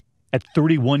is. At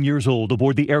 31 years old,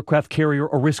 aboard the aircraft carrier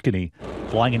Oriskany,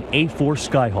 flying an A-4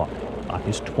 Skyhawk on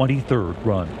his 23rd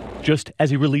run. Just as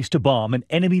he released a bomb, an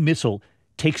enemy missile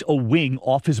takes a wing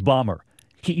off his bomber.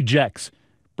 He ejects,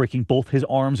 breaking both his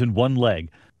arms and one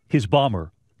leg, his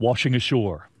bomber washing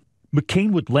ashore.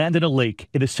 McCain would land in a lake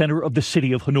in the center of the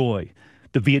city of Hanoi.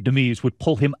 The Vietnamese would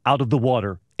pull him out of the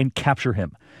water and capture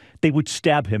him. They would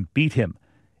stab him, beat him,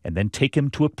 and then take him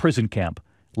to a prison camp,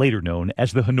 later known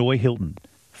as the Hanoi Hilton.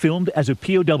 Filmed as a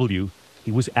POW,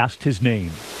 he was asked his name.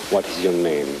 What's your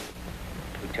name?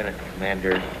 Lieutenant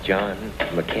Commander John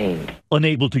McCain.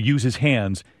 Unable to use his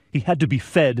hands, he had to be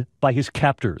fed by his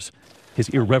captors. His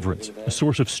irreverence, a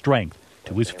source of strength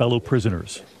to his fellow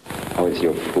prisoners. How is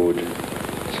your food?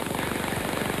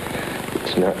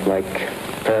 It's not like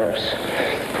ours.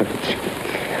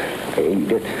 I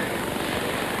eat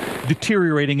it.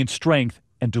 Deteriorating in strength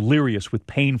and delirious with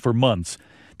pain for months,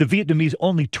 the Vietnamese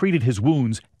only treated his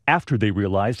wounds after they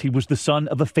realized he was the son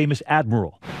of a famous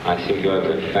admiral. I think you have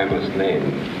a famous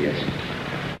name,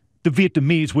 yes. The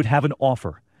Vietnamese would have an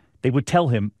offer. They would tell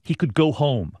him he could go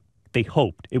home. They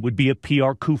hoped it would be a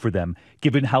PR coup for them,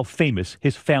 given how famous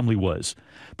his family was.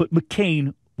 But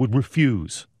McCain would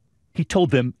refuse. He told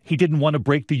them he didn't want to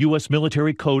break the U.S.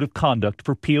 military code of conduct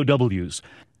for POWs.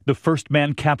 The first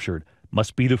man captured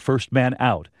must be the first man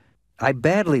out. I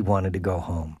badly wanted to go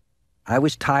home. I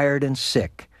was tired and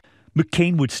sick.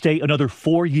 McCain would stay another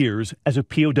 4 years as a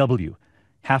POW,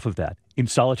 half of that in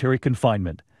solitary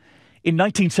confinement. In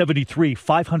 1973,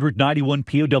 591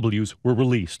 POWs were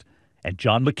released, and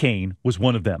John McCain was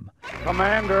one of them.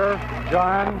 Commander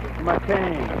John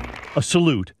McCain. A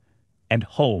salute and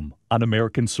home on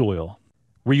American soil.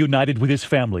 Reunited with his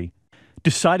family,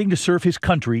 deciding to serve his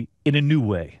country in a new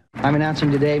way. I'm announcing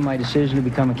today my decision to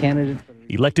become a candidate.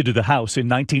 Elected to the House in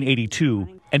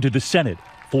 1982 and to the Senate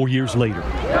 4 years later.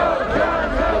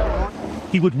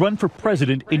 He would run for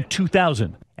president in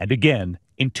 2000 and again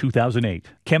in 2008.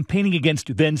 Campaigning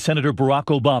against then-Senator Barack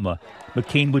Obama,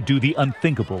 McCain would do the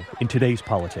unthinkable in today's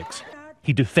politics.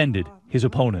 He defended his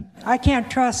opponent. I can't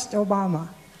trust Obama.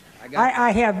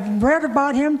 I have read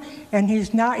about him, and he's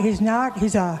an Arab.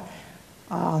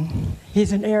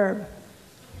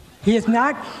 He is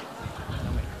not.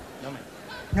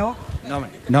 No?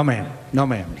 No,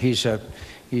 ma'am. He's a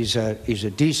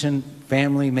decent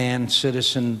family man,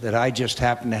 citizen that I just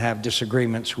happen to have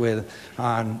disagreements with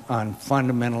on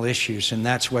fundamental issues, and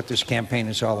that's what this campaign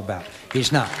is all about.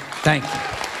 He's not. Thank you.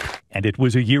 And it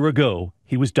was a year ago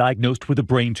he was diagnosed with a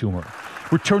brain tumor,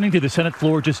 returning to the Senate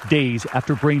floor just days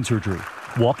after brain surgery,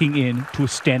 walking in to a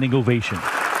standing ovation,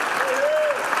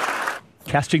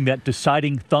 casting that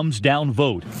deciding thumbs-down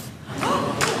vote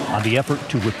on the effort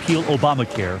to repeal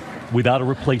Obamacare without a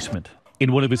replacement.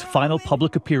 In one of his final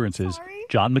public appearances,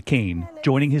 John McCain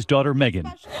joining his daughter Megan.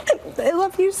 I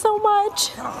love you so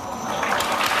much.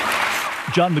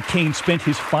 John McCain spent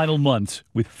his final months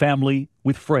with family,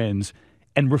 with friends,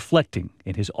 and reflecting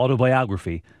in his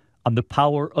autobiography on the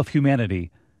power of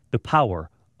humanity, the power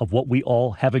of what we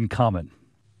all have in common.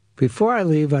 Before I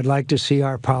leave, I'd like to see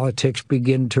our politics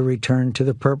begin to return to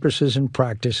the purposes and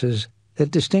practices that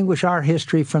distinguish our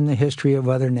history from the history of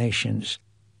other nations.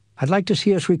 I'd like to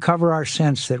see us recover our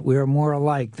sense that we are more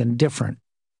alike than different.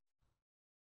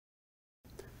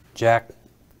 Jack,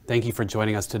 thank you for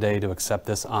joining us today to accept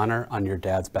this honor on your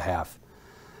dad's behalf.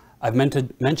 I've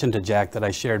mentioned to Jack that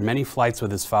I shared many flights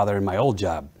with his father in my old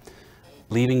job,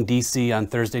 leaving D.C. on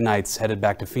Thursday nights, headed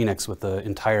back to Phoenix with the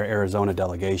entire Arizona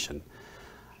delegation.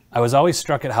 I was always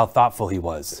struck at how thoughtful he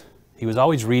was. He was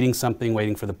always reading something,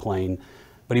 waiting for the plane,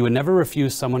 but he would never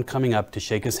refuse someone coming up to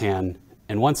shake his hand,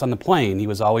 and once on the plane, he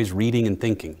was always reading and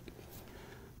thinking.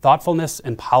 Thoughtfulness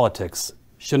and politics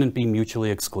shouldn't be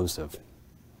mutually exclusive.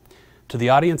 To the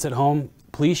audience at home,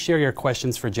 please share your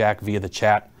questions for Jack via the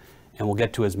chat, and we'll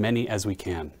get to as many as we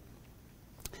can.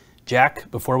 Jack,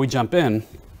 before we jump in,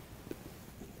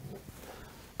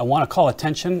 I want to call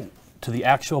attention to the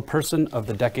actual Person of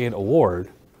the Decade Award,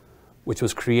 which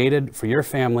was created for your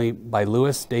family by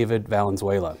Luis David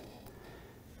Valenzuela.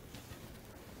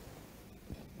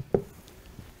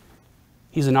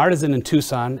 He's an artisan in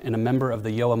Tucson and a member of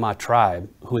the Yo-Ma tribe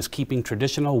who is keeping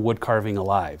traditional wood carving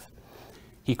alive.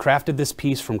 He crafted this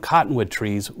piece from cottonwood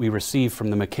trees we received from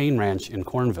the McCain Ranch in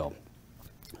Cornville.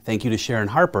 Thank you to Sharon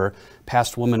Harper,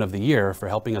 Past Woman of the Year, for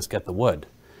helping us get the wood.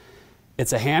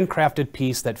 It's a handcrafted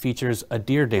piece that features a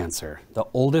deer dancer, the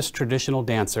oldest traditional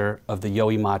dancer of the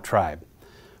Yo-Ma tribe,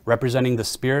 representing the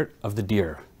spirit of the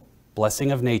deer,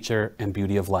 blessing of nature and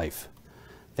beauty of life.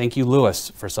 Thank you,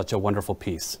 Louis, for such a wonderful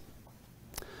piece.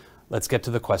 Let's get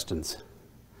to the questions.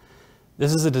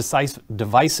 This is a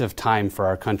divisive time for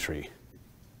our country.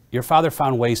 Your father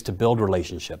found ways to build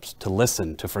relationships, to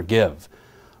listen, to forgive.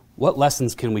 What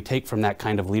lessons can we take from that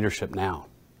kind of leadership now?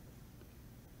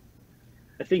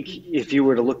 I think if you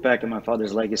were to look back at my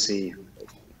father's legacy,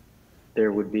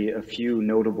 there would be a few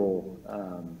notable,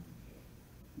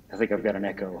 I think I've got an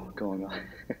echo going on,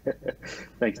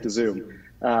 thanks to Zoom.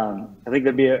 I think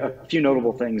there'd be a few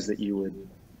notable things that you would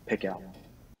pick out.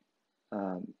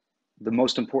 The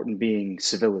most important being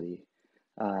civility,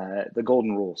 the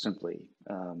golden rule, simply,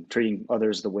 treating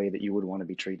others the way that you would want to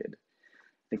be treated.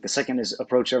 I think the second is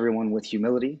approach everyone with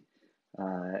humility.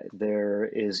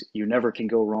 You never can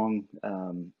go wrong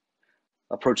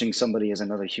approaching somebody as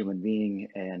another human being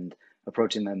and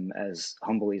approaching them as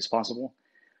humbly as possible.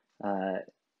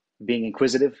 Being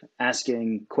inquisitive,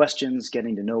 asking questions,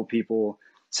 getting to know people,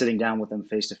 sitting down with them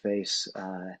face to face.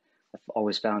 I've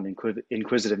always found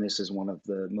inquisitiveness is one of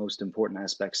the most important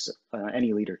aspects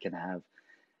any leader can have.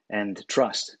 And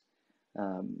trust.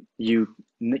 You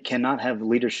cannot have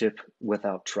leadership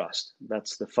without trust.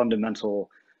 That's the fundamental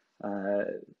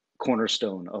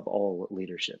cornerstone of all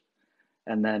leadership.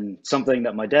 And then something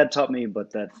that my dad taught me,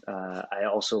 but that I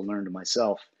also learned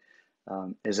myself,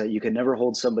 is that you can never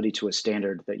hold somebody to a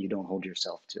standard that you don't hold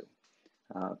yourself to.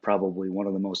 Probably one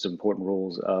of the most important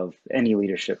rules of any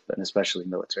leadership, and especially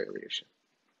military leadership.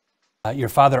 Your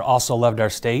father also loved our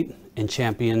state and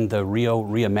championed the Rio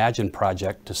Reimagine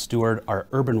project to steward our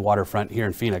urban waterfront here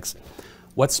in Phoenix.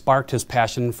 What sparked his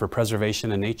passion for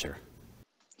preservation and nature?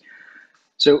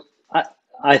 So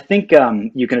I think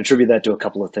you can attribute that to a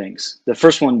couple of things. The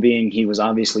first one being he was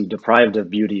obviously deprived of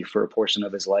beauty for a portion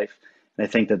of his life. And I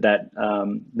think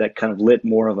that kind of lit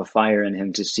more of a fire in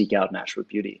him to seek out natural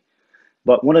beauty.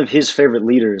 But one of his favorite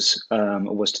leaders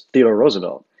was Theodore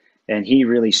Roosevelt. And he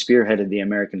really spearheaded the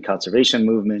American conservation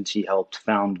movement. He helped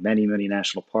found many, many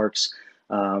national parks.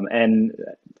 And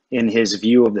in his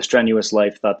view of the strenuous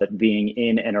life, thought that being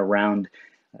in and around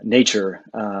nature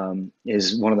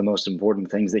is one of the most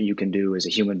important things that you can do as a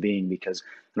human being, because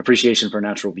an appreciation for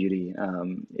natural beauty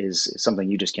is something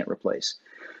you just can't replace.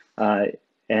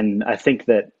 And I think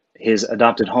that his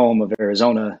adopted home of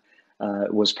Arizona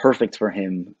was perfect for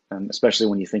him, especially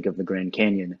when you think of the Grand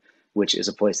Canyon, which is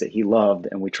a place that he loved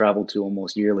and we traveled to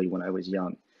almost yearly when I was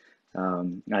young.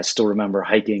 I still remember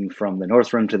hiking from the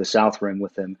North Rim to the South Rim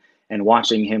with him and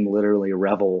watching him literally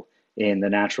revel in the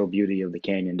natural beauty of the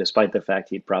canyon, despite the fact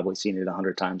he'd probably seen it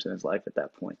 100 times in his life at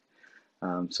that point.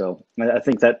 So I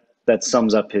think that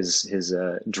sums up his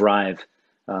drive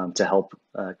to help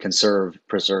conserve,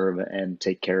 preserve, and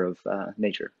take care of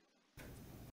nature.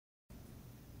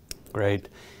 Great.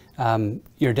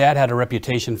 Your dad had a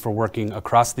reputation for working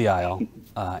across the aisle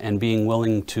and being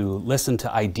willing to listen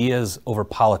to ideas over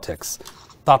politics,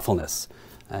 thoughtfulness.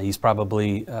 He's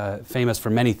probably famous for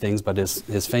many things, but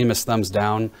his famous thumbs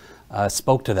down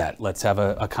spoke to that. Let's have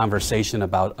a conversation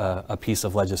about a piece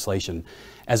of legislation.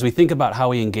 As we think about how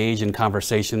we engage in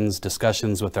conversations,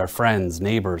 discussions with our friends,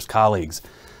 neighbors, colleagues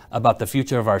about the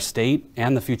future of our state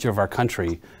and the future of our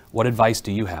country, what advice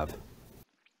do you have?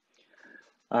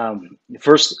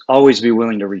 First, always be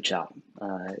willing to reach out.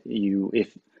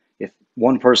 If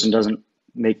one person doesn't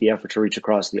make the effort to reach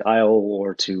across the aisle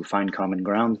or to find common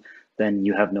ground, then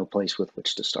you have no place with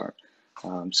which to start.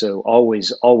 So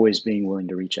always being willing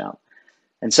to reach out.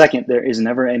 And second, there is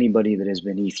never anybody that is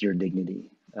beneath your dignity.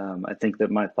 I think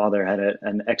that my father had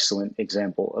an excellent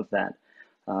example of that,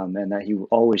 and that he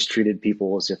always treated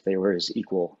people as if they were his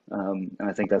equal. And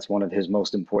I think that's one of his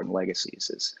most important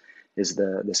legacies is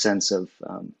the sense of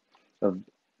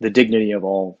the dignity of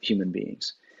all human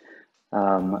beings.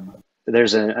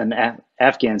 There's an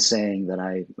Afghan saying that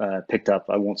I picked up.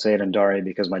 I won't say it in Dari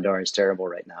because my Dari is terrible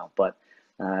right now, but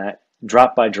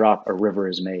drop by drop, a river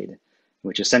is made,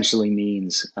 which essentially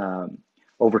means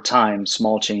over time,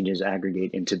 small changes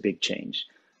aggregate into big change.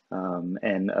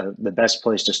 And the best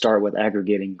place to start with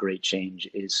aggregating great change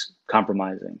is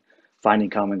compromising, finding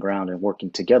common ground, and working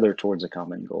together towards a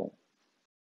common goal.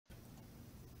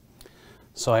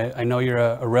 So I know you're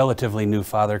a relatively new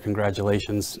father.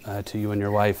 Congratulations to you and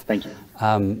your wife. Thank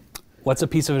you. What's a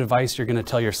piece of advice you're going to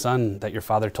tell your son that your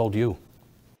father told you?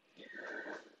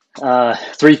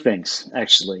 Three things,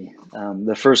 actually.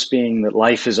 The first being that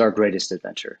life is our greatest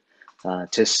adventure,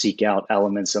 to seek out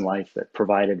elements in life that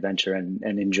provide adventure and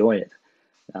enjoy it,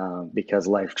 because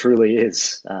life truly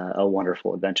is a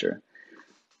wonderful adventure.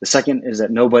 The second is that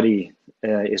nobody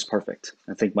is perfect.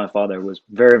 I think my father was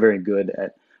very, very good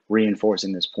at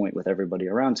reinforcing this point with everybody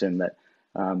around him, that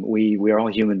we are all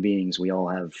human beings. We all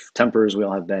have tempers, we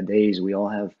all have bad days, we all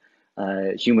have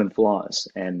human flaws.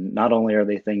 And not only are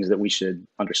they things that we should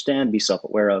understand, be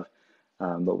self-aware of,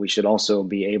 but we should also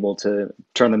be able to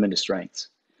turn them into strengths.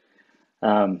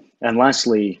 And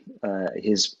lastly,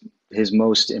 his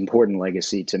most important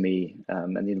legacy to me,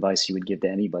 and the advice he would give to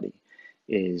anybody,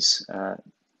 is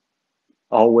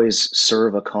always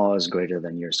serve a cause greater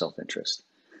than your self-interest.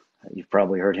 You've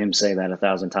probably heard him say that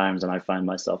 1,000 times, and I find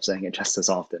myself saying it just as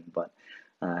often, but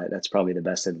that's probably the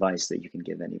best advice that you can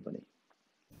give anybody.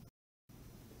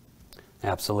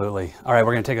 Absolutely. All right,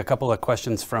 we're going to take a couple of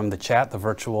questions from the chat, the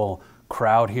virtual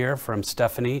crowd here, from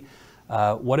Stephanie.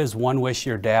 What is one wish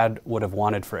your dad would have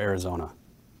wanted for Arizona?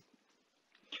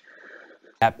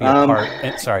 That be a part,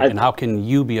 and how can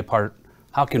you be a part,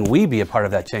 how can we be a part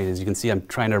of that change? As you can see, I'm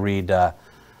trying to read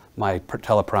my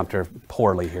teleprompter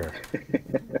poorly here.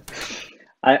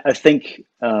 I think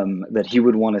that he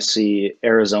would want to see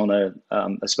Arizona,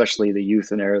 especially the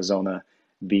youth in Arizona,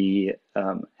 be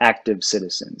active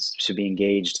citizens, to be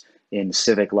engaged in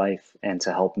civic life and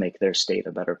to help make their state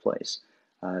a better place,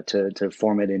 to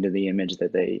form it into the image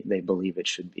that they believe it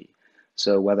should be.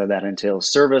 So whether that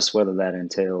entails service, whether that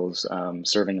entails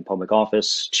serving in public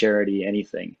office, charity,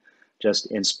 anything,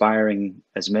 just inspiring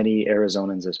as many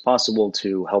Arizonans as possible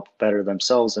to help better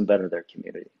themselves and better their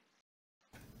community.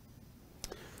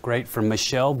 Great. From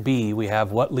Michelle B., we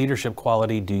have, what leadership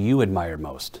quality do you admire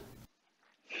most?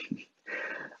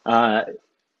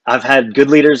 I've had good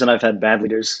leaders and I've had bad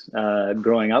leaders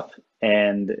growing up.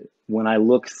 And when I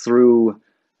look through,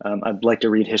 I'd like to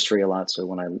read history a lot. So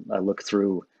when I look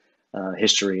through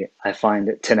history, I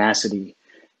find tenacity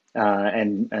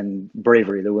and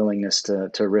bravery, the willingness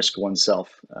to risk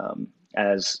oneself,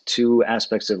 as two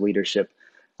aspects of leadership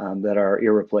that are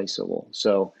irreplaceable.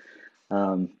 So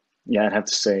yeah, I'd have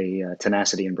to say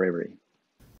tenacity and bravery.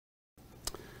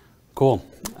 Cool.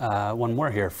 One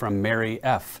more here from Mary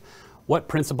F. What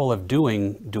principle of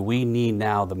doing do we need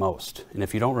now the most? And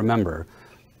if you don't remember,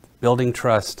 building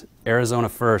trust, Arizona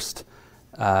first,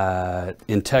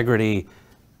 integrity,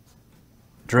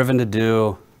 driven to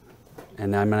do,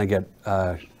 and I'm going to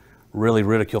get really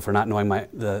ridiculed for not knowing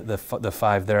the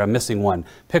 5 there. I'm missing one.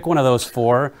 Pick one of those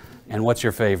 4, and what's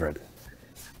your favorite?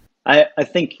 I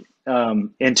think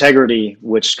integrity,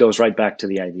 which goes right back to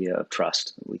the idea of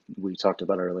trust we talked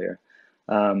about earlier.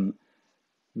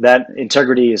 That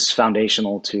integrity is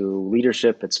foundational to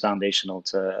leadership. It's foundational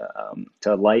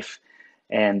to life.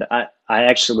 And I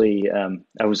actually,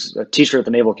 I was a teacher at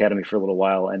the Naval Academy for a little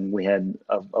while, and we had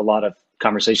a lot of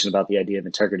conversation about the idea of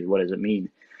integrity. What does it mean?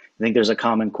 I think there's a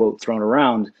common quote thrown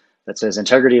around that says,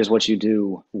 integrity is what you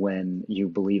do when you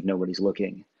believe nobody's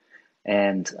looking.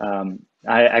 And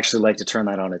I actually like to turn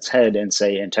that on its head and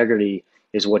say integrity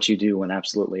is what you do when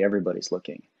absolutely everybody's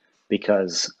looking.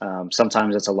 Because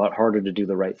sometimes it's a lot harder to do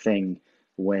the right thing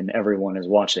when everyone is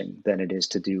watching than it is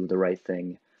to do the right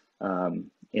thing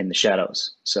in the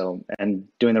shadows. So, and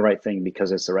doing the right thing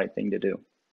because it's the right thing to do.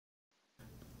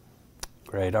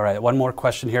 Great. All right. One more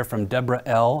question here from Deborah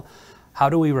L. How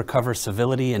do we recover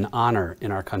civility and honor in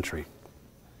our country?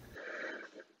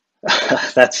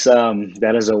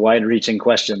 That is a wide-reaching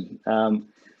question.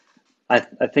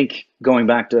 I think going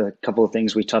back to a couple of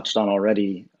things we touched on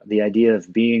already, the idea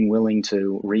of being willing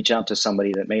to reach out to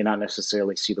somebody that may not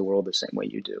necessarily see the world the same way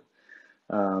you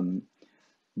do.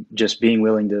 Just being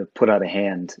willing to put out a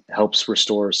hand helps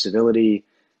restore civility,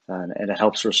 and it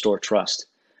helps restore trust.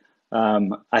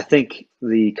 I think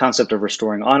the concept of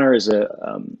restoring honor is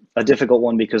a difficult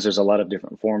one because there's a lot of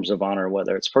different forms of honor,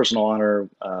 whether it's personal honor,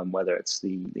 whether it's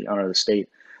the honor of the state.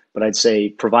 But I'd say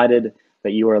provided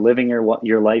that you are living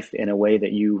your life in a way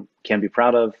that you can be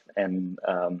proud of and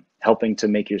helping to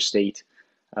make your state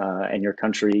and your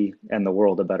country and the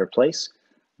world a better place,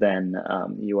 then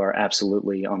you are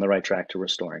absolutely on the right track to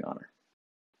restoring honor.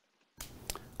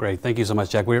 Great. Thank you so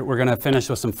much, Jack. We're going to finish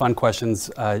with some fun questions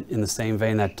in the same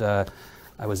vein that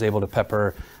I was able to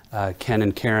pepper Ken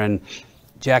and Karen.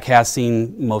 Jack has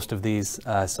seen most of these,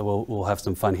 so we'll have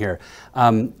some fun here.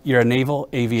 You're a naval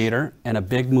aviator and a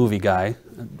big movie guy.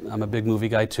 I'm a big movie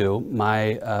guy too.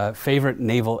 My favorite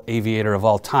naval aviator of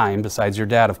all time, besides your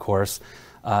dad, of course,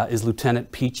 is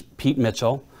Lieutenant Pete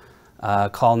Mitchell,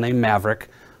 call name Maverick.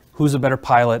 Who's a better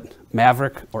pilot,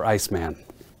 Maverick or Iceman?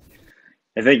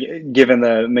 I think given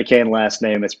the McCain last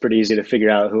name, it's pretty easy to figure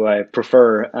out who I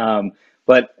prefer.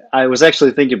 But I was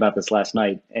actually thinking about this last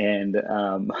night, and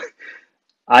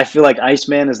I feel like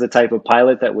Iceman is the type of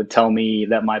pilot that would tell me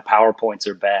that my PowerPoints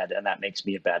are bad, and that makes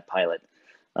me a bad pilot.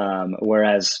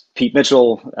 Whereas Pete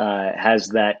Mitchell has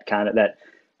that kind of that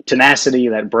tenacity,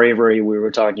 that bravery we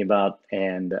were talking about,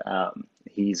 and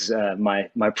he's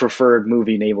my preferred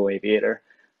movie naval aviator.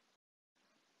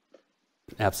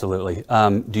 Absolutely.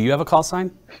 Do you have a call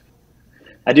sign?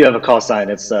 I do have a call sign.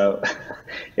 It's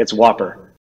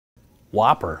Whopper.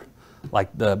 Whopper, like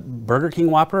the Burger King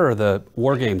Whopper or the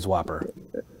War Games Whopper?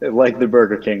 Like the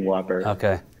Burger King Whopper.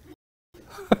 Okay.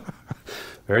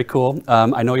 Very cool.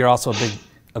 I know you're also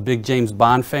a big James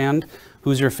Bond fan.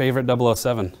 Who's your favorite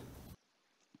 007?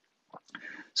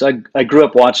 So I grew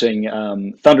up watching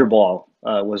Thunderball.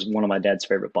 Was one of my dad's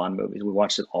favorite Bond movies. We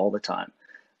watched it all the time.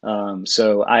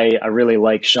 So I really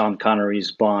like Sean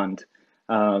Connery's Bond,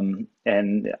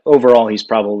 and overall he's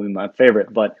probably my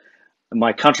favorite. But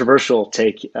my controversial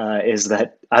take is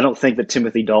that I don't think that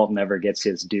Timothy Dalton ever gets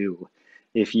his due.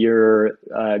 If you're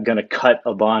going to cut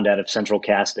a Bond out of central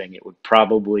casting, it would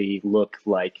probably look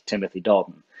like Timothy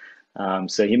Dalton.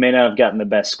 So he may not have gotten the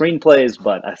best screenplays,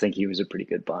 but I think he was a pretty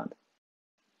good Bond.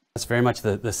 That's very much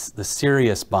the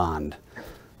serious Bond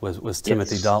was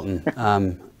Timothy Yes.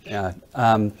 Dalton. Yeah.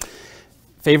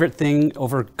 Favorite thing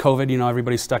over COVID? You know,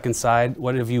 everybody's stuck inside.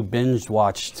 What have you binge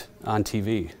watched on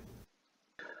TV?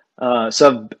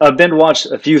 So I've binge watched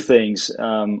a few things.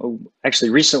 Actually,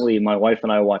 recently my wife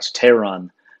and I watched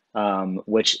Tehran,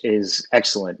 which is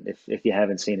excellent. If you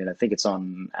haven't seen it, I think it's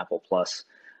on Apple Plus.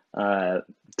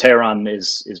 Tehran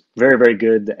is very, very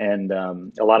good, and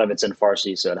a lot of it's in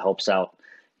Farsi, so it helps out,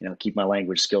 keep my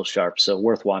language skills sharp. So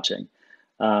worth watching.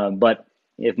 But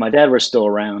if my dad were still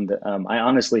around, I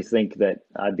honestly think that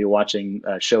I'd be watching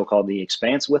a show called The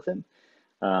Expanse with him.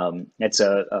 It's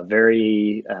a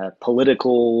very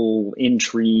political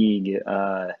intrigue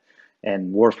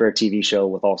and warfare TV show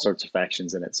with all sorts of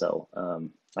factions in it. So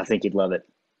I think he'd love it.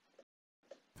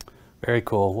 Very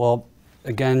cool. Well,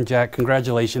 again, Jack,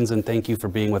 congratulations and thank you for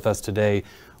being with us today.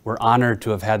 We're honored to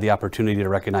have had the opportunity to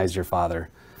recognize your father,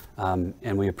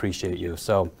 and we appreciate you.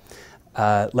 So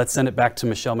let's send it back to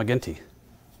Michelle McGinty.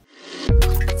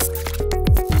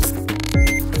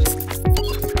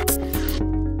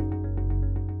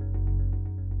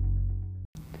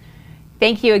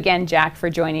 Thank you again, Jack,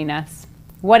 for joining us.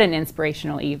 What an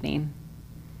inspirational evening.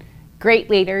 Great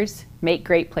leaders make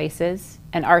great places,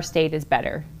 and our state is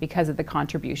better because of the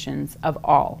contributions of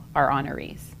all our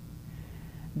honorees.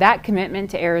 That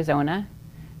commitment to Arizona,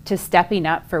 to stepping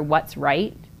up for what's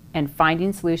right and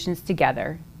finding solutions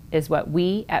together, is what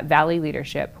we at Valley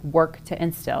Leadership work to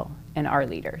instill in our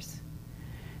leaders.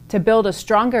 To build a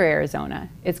stronger Arizona,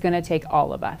 it's going to take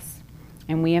all of us,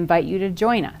 and we invite you to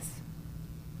join us.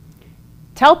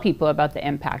 Tell people about the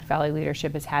impact Valley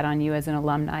Leadership has had on you as an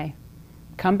alumni.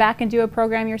 Come back and do a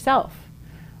program yourself,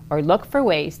 or look for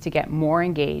ways to get more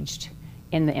engaged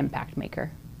in the Impact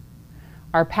Maker.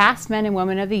 Our past men and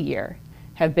women of the year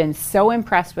have been so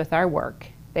impressed with our work,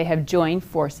 they have joined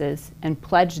forces and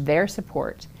pledged their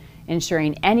support,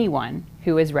 ensuring anyone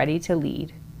who is ready to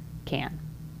lead can.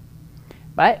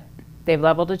 But they've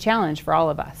leveled a challenge for all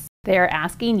of us. They are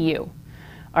asking you,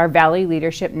 our Valley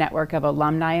Leadership Network of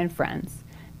alumni and friends,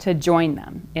 to join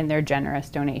them in their generous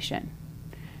donation.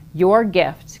 Your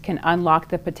gift can unlock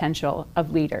the potential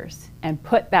of leaders and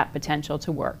put that potential to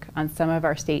work on some of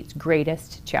our state's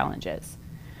greatest challenges.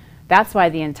 That's why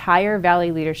the entire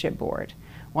Valley Leadership Board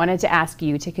wanted to ask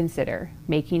you to consider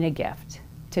making a gift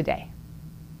today.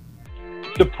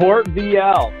 Support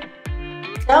VL.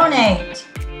 Donate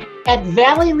at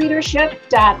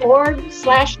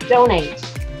valleyleadership.org/donate.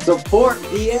 Support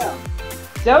VL.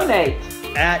 Donate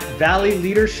at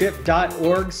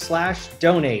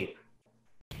valleyleadership.org/donate.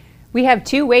 We have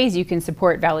two ways you can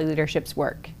support Valley Leadership's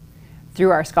work: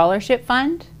 through our scholarship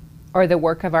fund or the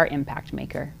work of our Impact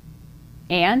Maker.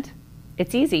 And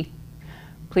it's easy.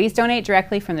 Please donate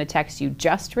directly from the text you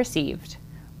just received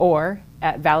or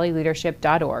at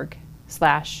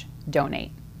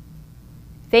valleyleadership.org/donate.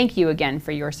 Thank you again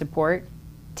for your support.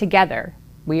 Together,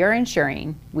 we are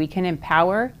ensuring we can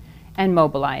empower and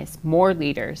mobilize more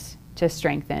leaders to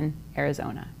strengthen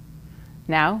Arizona.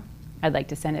 Now, I'd like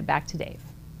to send it back to Dave.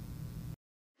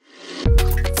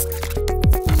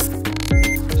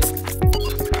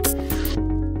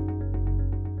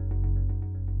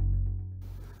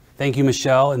 Thank you,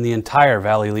 Michelle, and the entire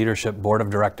Valley Leadership Board of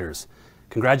Directors.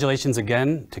 Congratulations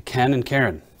again to Ken and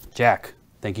Karen. Jack,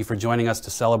 thank you for joining us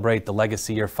to celebrate the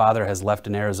legacy your father has left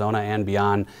in Arizona and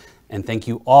beyond, and thank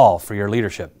you all for your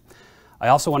leadership. I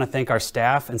also want to thank our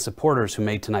staff and supporters who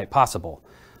made tonight possible: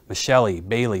 Michelle,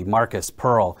 Bailey, Marcus,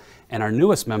 Pearl, and our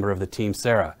newest member of the team,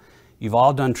 Sarah. You've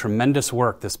all done tremendous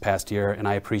work this past year, and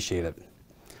I appreciate it.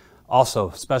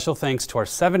 Also, special thanks to our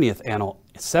 70th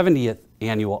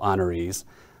annual honorees,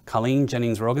 Colleen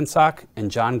Jennings-Rogensock and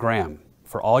John Graham,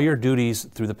 for all your duties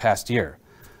through the past year.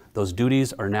 Those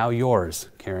duties are now yours,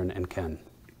 Karen and Ken.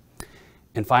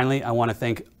 And finally, I want to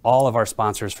thank all of our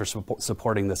sponsors for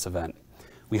supporting this event.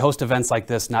 We host events like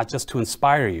this not just to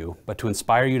inspire you, but to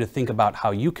inspire you to think about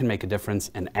how you can make a difference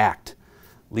and act.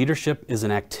 Leadership is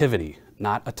an activity,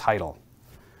 not a title.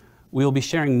 We will be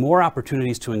sharing more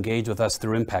opportunities to engage with us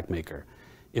through Impact Maker.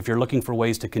 If you're looking for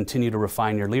ways to continue to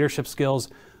refine your leadership skills,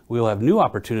 we will have new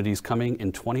opportunities coming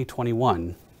in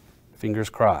 2021, fingers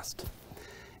crossed.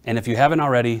 And if you haven't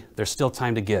already, there's still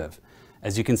time to give.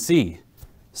 As you can see,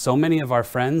 so many of our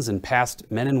friends and past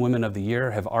men and women of the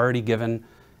year have already given,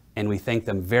 and we thank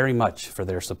them very much for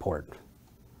their support.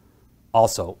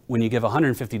 Also, when you give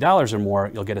 $150 or more,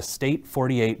 you'll get a State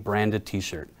 48 branded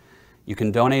t-shirt. You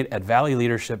can donate at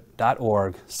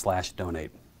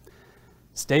valleyleadership.org/donate.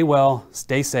 Stay well,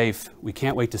 stay safe. We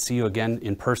can't wait to see you again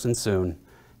in person soon.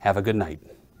 Have a good night.